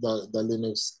server, the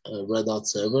Linux Red Hat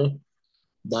server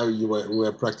that we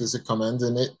were practicing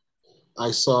commanding it.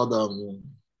 I saw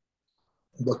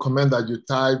the command that you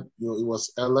typed, it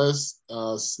was ls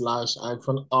slash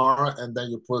hyphen r, and then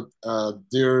you put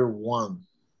dir one.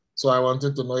 So I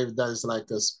wanted to know if that is like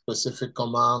a specific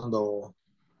command or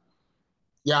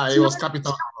yeah, It's it not was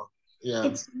capital. Yeah.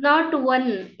 it's not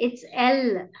one, it's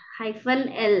L hyphen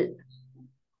L.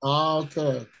 Oh,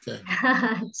 okay, okay.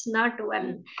 It's not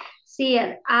one. See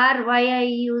here, R, why I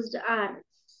used R?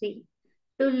 See,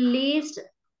 to list,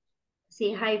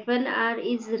 see, hyphen R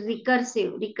is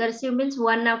recursive. Recursive means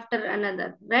one after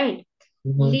another, right?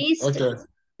 List Okay.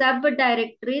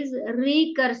 subdirectories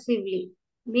recursively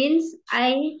means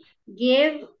I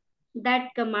gave that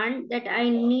command that I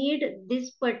need this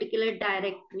particular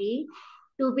directory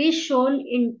to be shown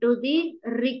into the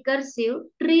recursive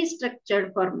tree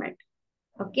structured format.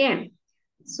 Okay.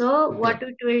 So Okay. what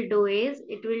it will do is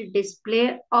it will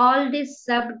display all these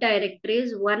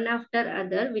subdirectories one after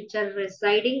other which are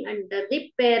residing under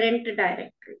the parent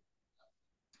directory.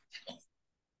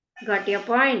 Got your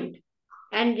point?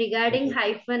 And regarding Okay.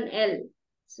 hyphen L,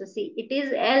 so see, it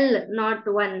is L, not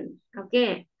one.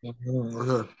 Okay.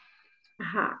 Okay.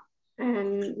 Aha.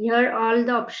 And here all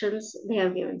the options they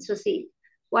have given. So see,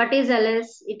 what is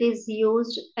ls? It is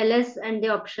used ls and the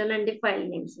option and the file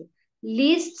names.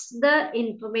 Lists the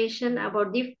information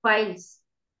about the files.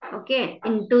 Okay,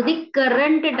 into the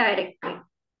current directory.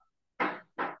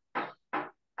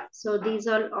 So these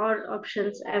are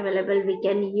options available we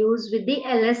can use with the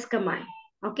ls command.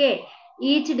 Okay,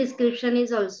 each description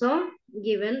is also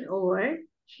given over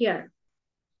here.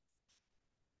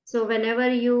 So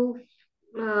whenever you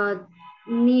uh,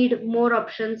 need more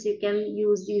options, you can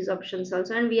use these options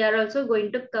also. And we are also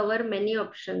going to cover many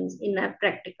options in our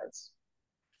practicals.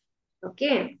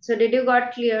 Okay, so did you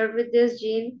got clear with this,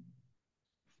 Jean?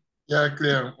 Yeah,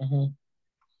 clear.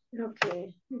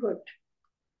 Okay, good.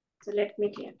 So let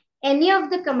me clear. Any of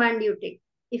the command you take,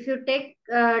 if you take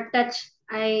touch,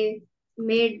 I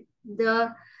made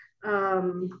the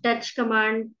touch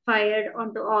command fired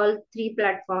onto all three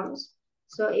platforms.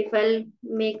 So if I'll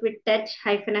make with touch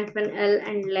hyphen hyphen L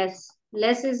and less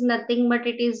is nothing but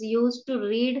it is used to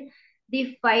read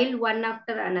the file one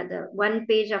after another, one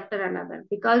page after another,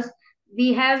 because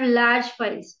we have large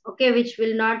files, okay, which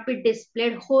will not be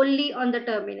displayed wholly on the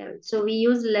terminal. So we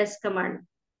use less command.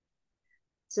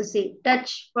 So see,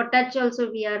 for touch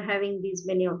also we are having these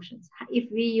many options.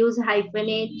 If we use hyphen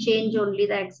A, change only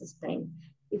the access time.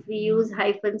 If we use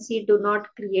hyphen C, do not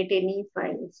create any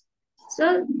files.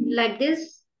 So like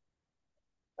this,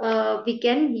 we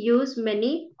can use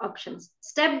many options.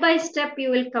 Step by step,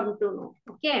 you will come to know.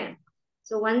 Okay.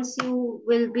 So once you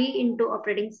will be into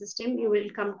operating system, you will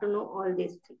come to know all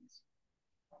these things.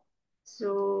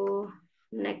 So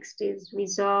next is we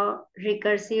saw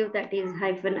recursive, that is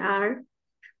hyphen R,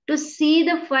 to see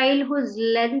the file whose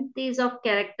length is of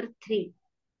character 3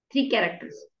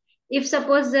 characters. If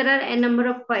suppose there are a number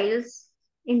of files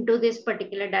into this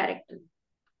particular directory,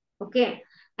 okay,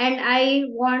 and I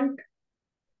want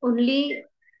only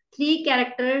 3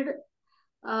 character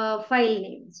file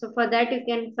name. So for that you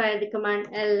can fire the command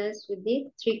ls with the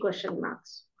 3 question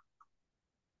marks.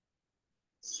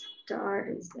 Star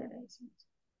is there, I think.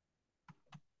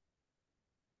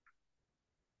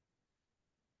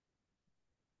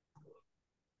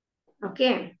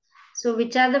 Okay. So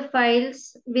which are the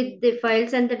files with the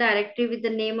files and the directory with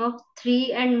the name of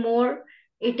 3 and more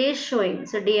it is showing.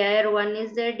 So dir1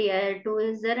 is there,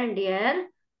 dir2 is there, and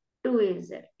dir2 is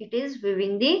there. It is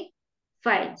viewing the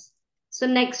files. So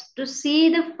next, to see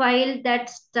the file that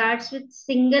starts with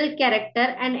single character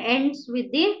and ends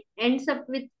up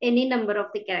with any number of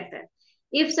the character.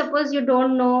 If suppose you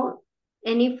don't know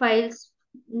any files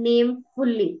name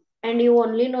fully and you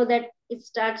only know that it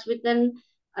starts with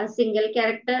a single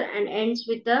character and ends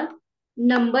with a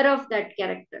number of that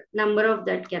character.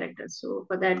 So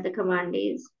for that the command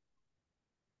is,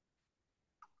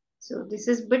 so this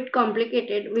is bit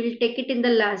complicated. We'll take it in the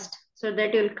last so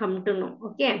that you'll come to know.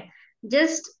 Okay.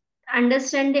 Just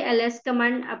understand the ls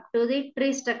command up to the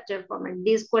tree structure format.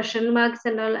 These question marks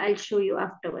and all I'll show you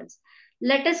afterwards.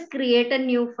 Let us create a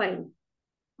new file.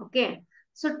 Okay.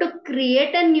 So to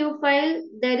create a new file,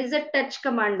 there is a touch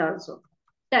command also.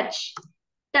 Touch.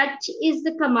 Touch is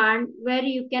the command where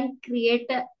you can create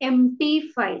an empty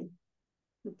file.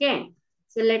 Okay.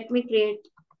 So let me create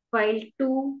file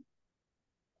 2.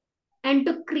 And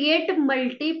to create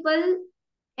multiple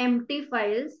empty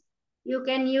files, you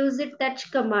can use the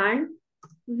touch command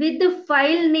with the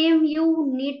file name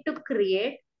you need to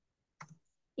create,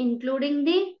 including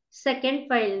the second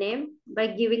file name by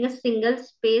giving a single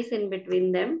space in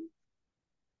between them.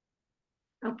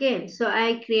 Okay, so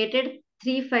I created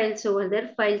 3 files over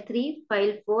there, file 3,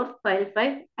 file 4, file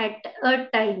 5 at a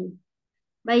time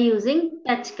by using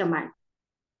touch command.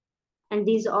 And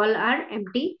these all are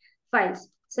empty files.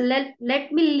 So let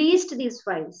me list these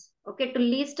files. Okay, to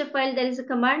list a file, there is a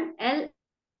command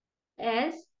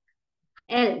lsl,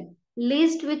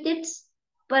 list with its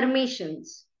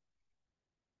permissions.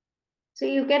 So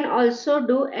you can also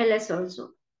do ls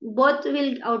also. Both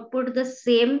will output the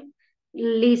same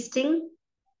listing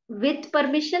with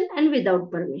permission and without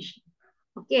permission.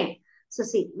 Okay, so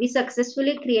see, we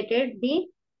successfully created the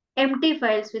empty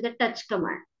files with a touch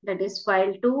command. That is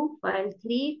file 2, file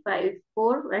 3, file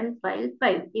 4 and file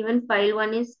 5. Even file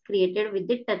 1 is created with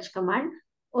the touch command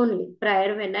only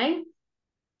prior when I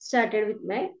started with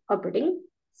my operating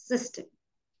system.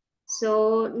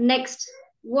 So next,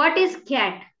 what is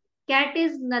cat? Cat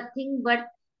is nothing but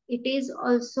it is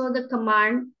also the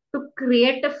command to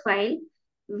create a file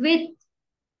with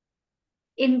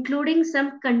including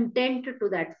some content to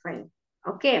that file.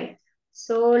 Okay,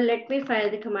 so let me file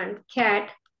the command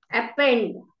cat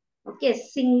append. Okay,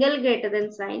 single greater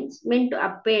than signs meant to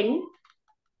append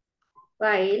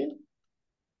file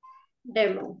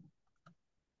demo.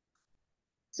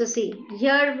 So see,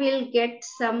 here we'll get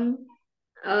some,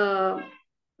 so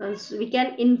we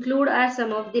can include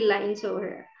some of the lines over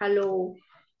here. Hello,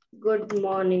 good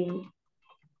morning.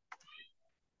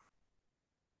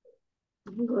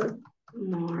 Good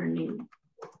morning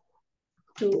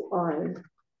to all.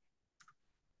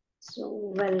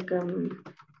 So welcome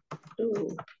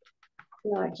to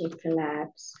Logic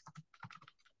Labs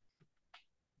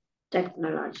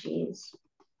Technologies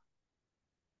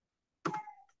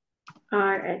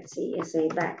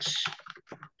RHCSA batch.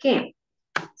 Okay,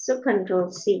 so Control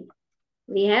C.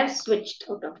 We have switched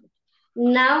out of it.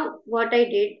 Now what I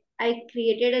did, I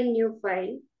created a new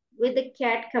file with the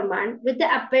cat command with the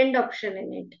append option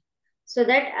in it, so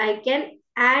that I can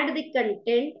add the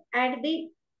content at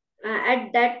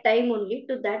that time only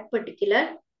to that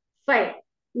particular file.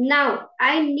 Now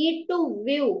I need to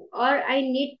view or I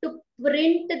need to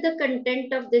print the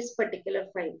content of this particular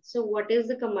file. So what is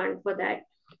the command for that?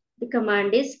 The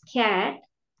command is cat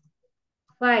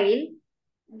file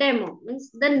demo,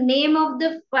 means the name of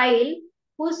the file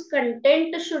whose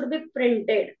content should be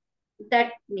printed,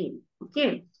 that name.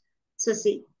 Okay, so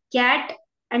see, cat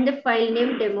and the file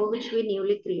name demo which we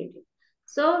newly created.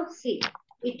 So see,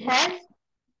 it has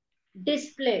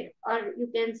displayed, or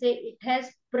you can say it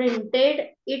has printed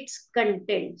its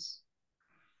contents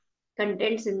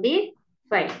in the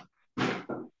file.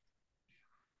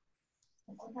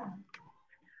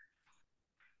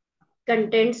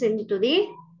 Contents into the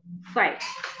file.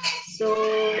 So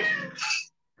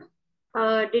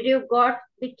did you got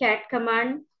the cat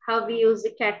command? How we use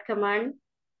the cat command?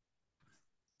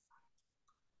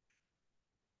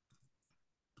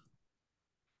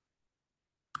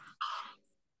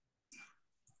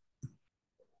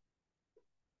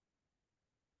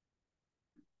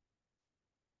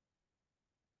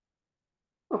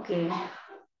 Okay,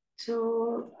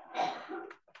 so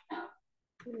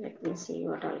let me see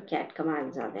what all cat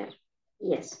commands are there.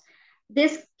 Yes,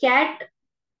 this cat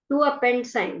to append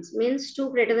signs means two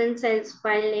greater than signs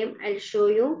file name. I'll show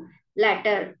you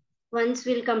later once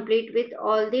we'll complete with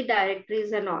all the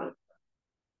directories and all.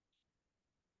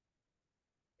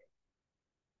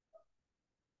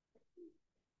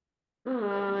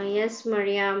 Yes,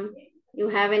 Mariam, you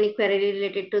have any query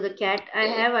related to the cat? I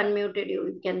have unmuted you.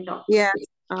 You can talk. Yeah.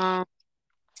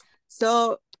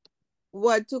 So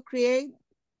what to create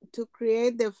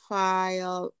the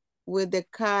file with the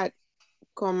cat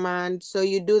command. So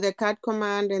you do the cat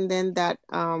command and then that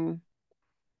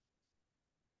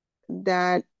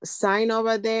sign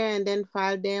over there and then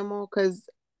file demo, because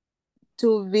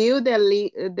to view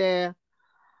the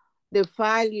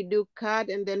file you do cat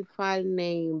and then file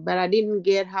name, but I didn't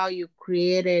get how you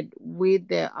created with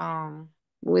the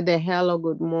hello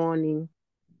good morning.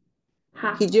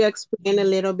 Could you explain a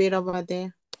little bit about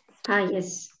that?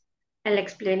 Yes, I'll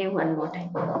explain you one more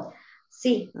time.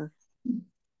 See,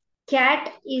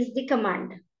 cat is the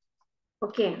command.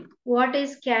 Okay, what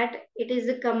is cat? It is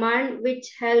a command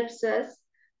which helps us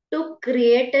to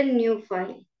create a new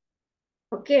file.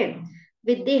 Okay,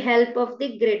 with the help of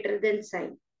the greater than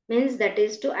sign. Means that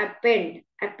is to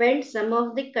append some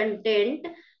of the content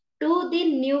to the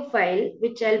new file,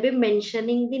 which I'll be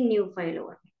mentioning the new file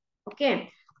over. Okay,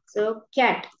 so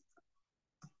cat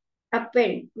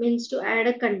append means to add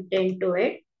a content to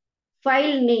it.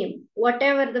 file name,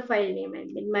 whatever the file name is.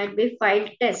 It might be file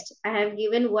test. I have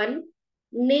given one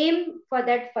name for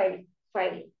that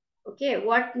file. Okay,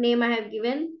 what name I have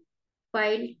given?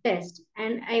 File test,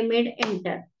 and I made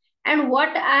enter. And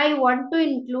what I want to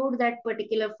include that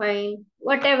particular file,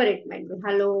 whatever it might be,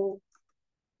 hello,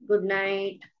 good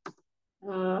night,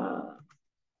 uh,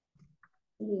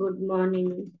 good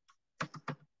morning.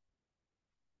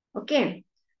 Okay,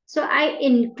 so I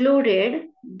included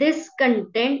this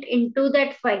content into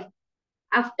that file.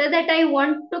 After that, I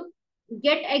want to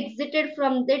get exited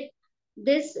from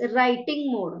this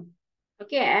writing mode.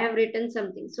 Okay, I have written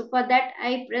something. So for that,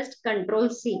 I pressed Control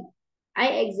C. I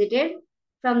exited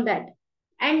from that.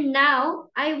 And now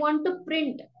I want to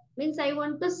print. Means I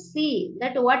want to see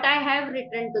that what I have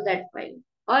written to that file.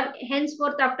 Or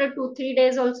henceforth, after 2-3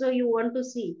 days also, you want to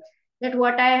see that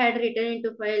what I had written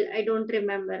into file, I don't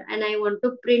remember. And I want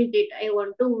to print it. I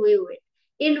want to view it.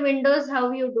 In Windows,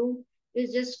 how you do? You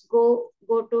just go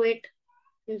to it,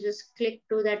 you just click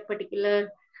to that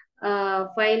particular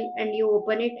file and you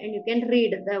open it and you can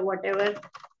read the whatever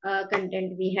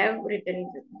content we have written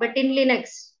in it. But in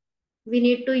Linux we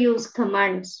need to use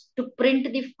commands to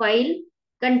print the file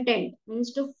content.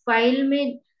 Means to file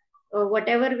me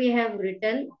whatever we have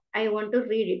written, I want to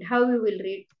read it. How we will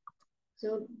read?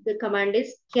 So the command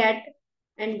is cat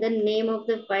and the name of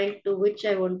the file to which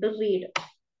I want to read.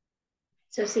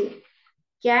 So see,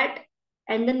 cat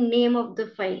and the name of the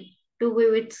file to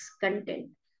view its content.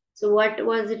 So what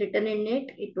was written in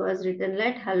it? It was written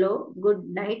like hello, good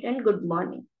night, and good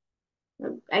morning.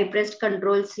 I pressed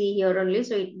Control C here only,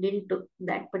 so it didn't took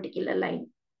that particular line.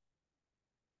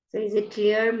 So is it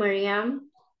clear, Mariam?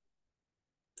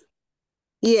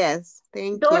 Yes,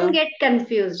 thank Don't you. get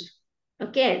confused.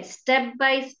 Okay, step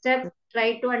by step,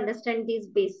 try to understand these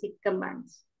basic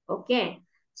commands. Okay,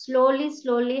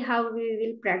 slowly, how we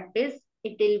will practice,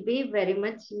 it will be very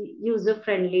much user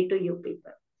friendly to you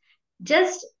people.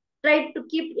 Just try to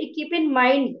keep in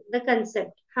mind the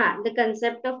concept. The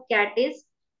concept of cat is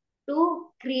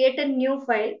to create a new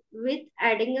file with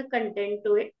adding a content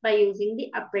to it by using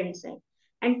the append sign.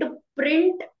 And to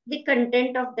print the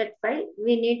content of that file,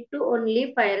 we need to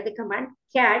only fire the command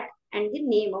cat and the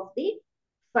name of the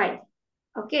file.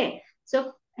 Okay.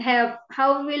 So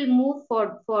how we'll move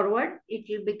forward, it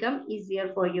will become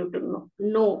easier for you to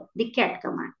know the cat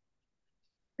command.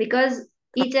 Because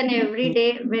each and every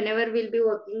day, whenever we'll be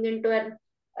working into a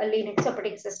Linux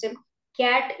operating system,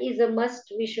 cat is a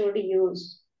must we should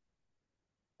use.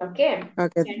 Okay,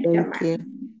 Okay, cat thank you.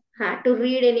 command. To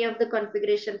read any of the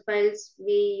configuration files,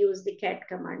 we use the cat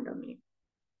command only.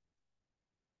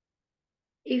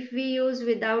 If we use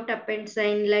without append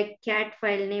sign, like cat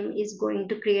file name is going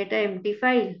to create an empty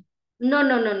file.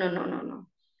 No.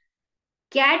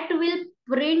 Cat will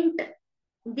print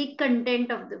the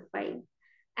content of the file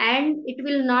and it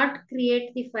will not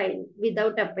create the file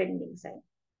without appending sign.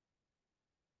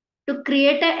 To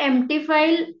create an empty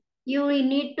file, you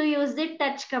need to use the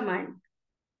touch command.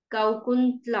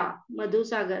 Kaukuntla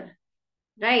Madhusagar.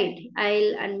 Right,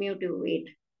 I'll unmute you. Wait.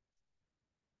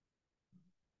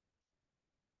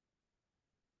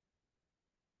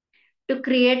 To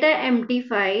create an empty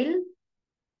file,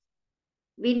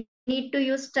 we need to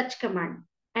use touch command.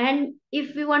 And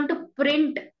if we want to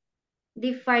print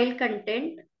the file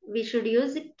content, we should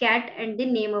use cat and the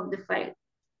name of the file.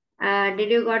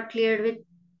 Did you got cleared with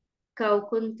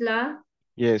Kaukuntla?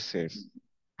 Yes.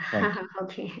 Fine.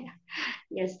 Okay.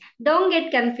 Yes. Don't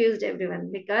get confused, everyone,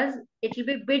 because it will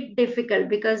be a bit difficult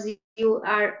because you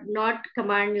are not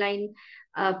command line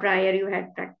prior you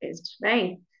had practiced,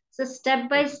 right? So step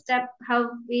by Yes. step,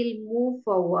 how we'll move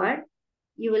forward,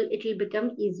 it will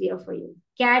become easier for you.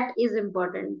 Cat is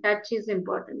important, touch is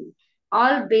important.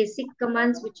 All basic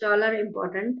commands which all are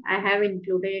important, I have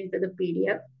included into the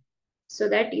PDF so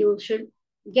that you should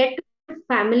get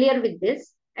familiar with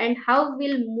this and how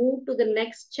we'll move to the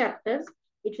next chapters.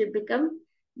 It will become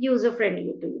user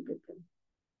friendly to you people.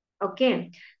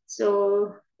 Okay,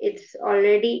 so it's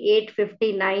already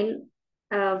 8:59,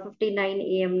 59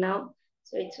 a.m. now.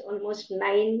 So it's almost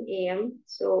 9 a.m.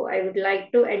 So I would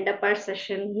like to end up our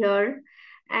session here,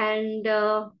 and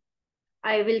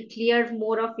I will clear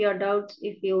more of your doubts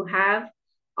if you have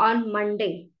on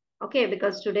Monday. Okay,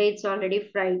 because today it's already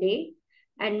Friday,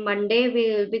 and Monday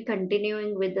we will be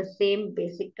continuing with the same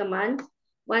basic commands.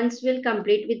 Once we'll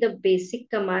complete with the basic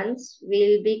commands,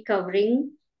 we'll be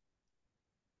covering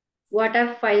what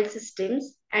are file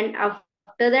systems, and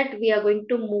after that we are going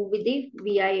to move with the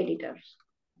VI editors.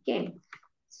 Okay,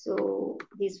 so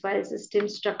these file system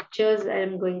structures I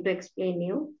am going to explain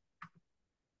you.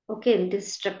 Okay,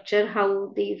 this structure,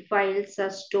 how the files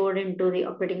are stored into the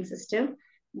operating system.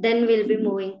 Then we'll be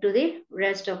moving to the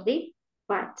rest of the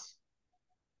parts.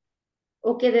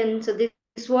 Okay, then, so this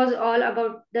was all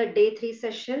about the day 3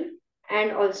 session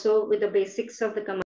and also with the basics of the command.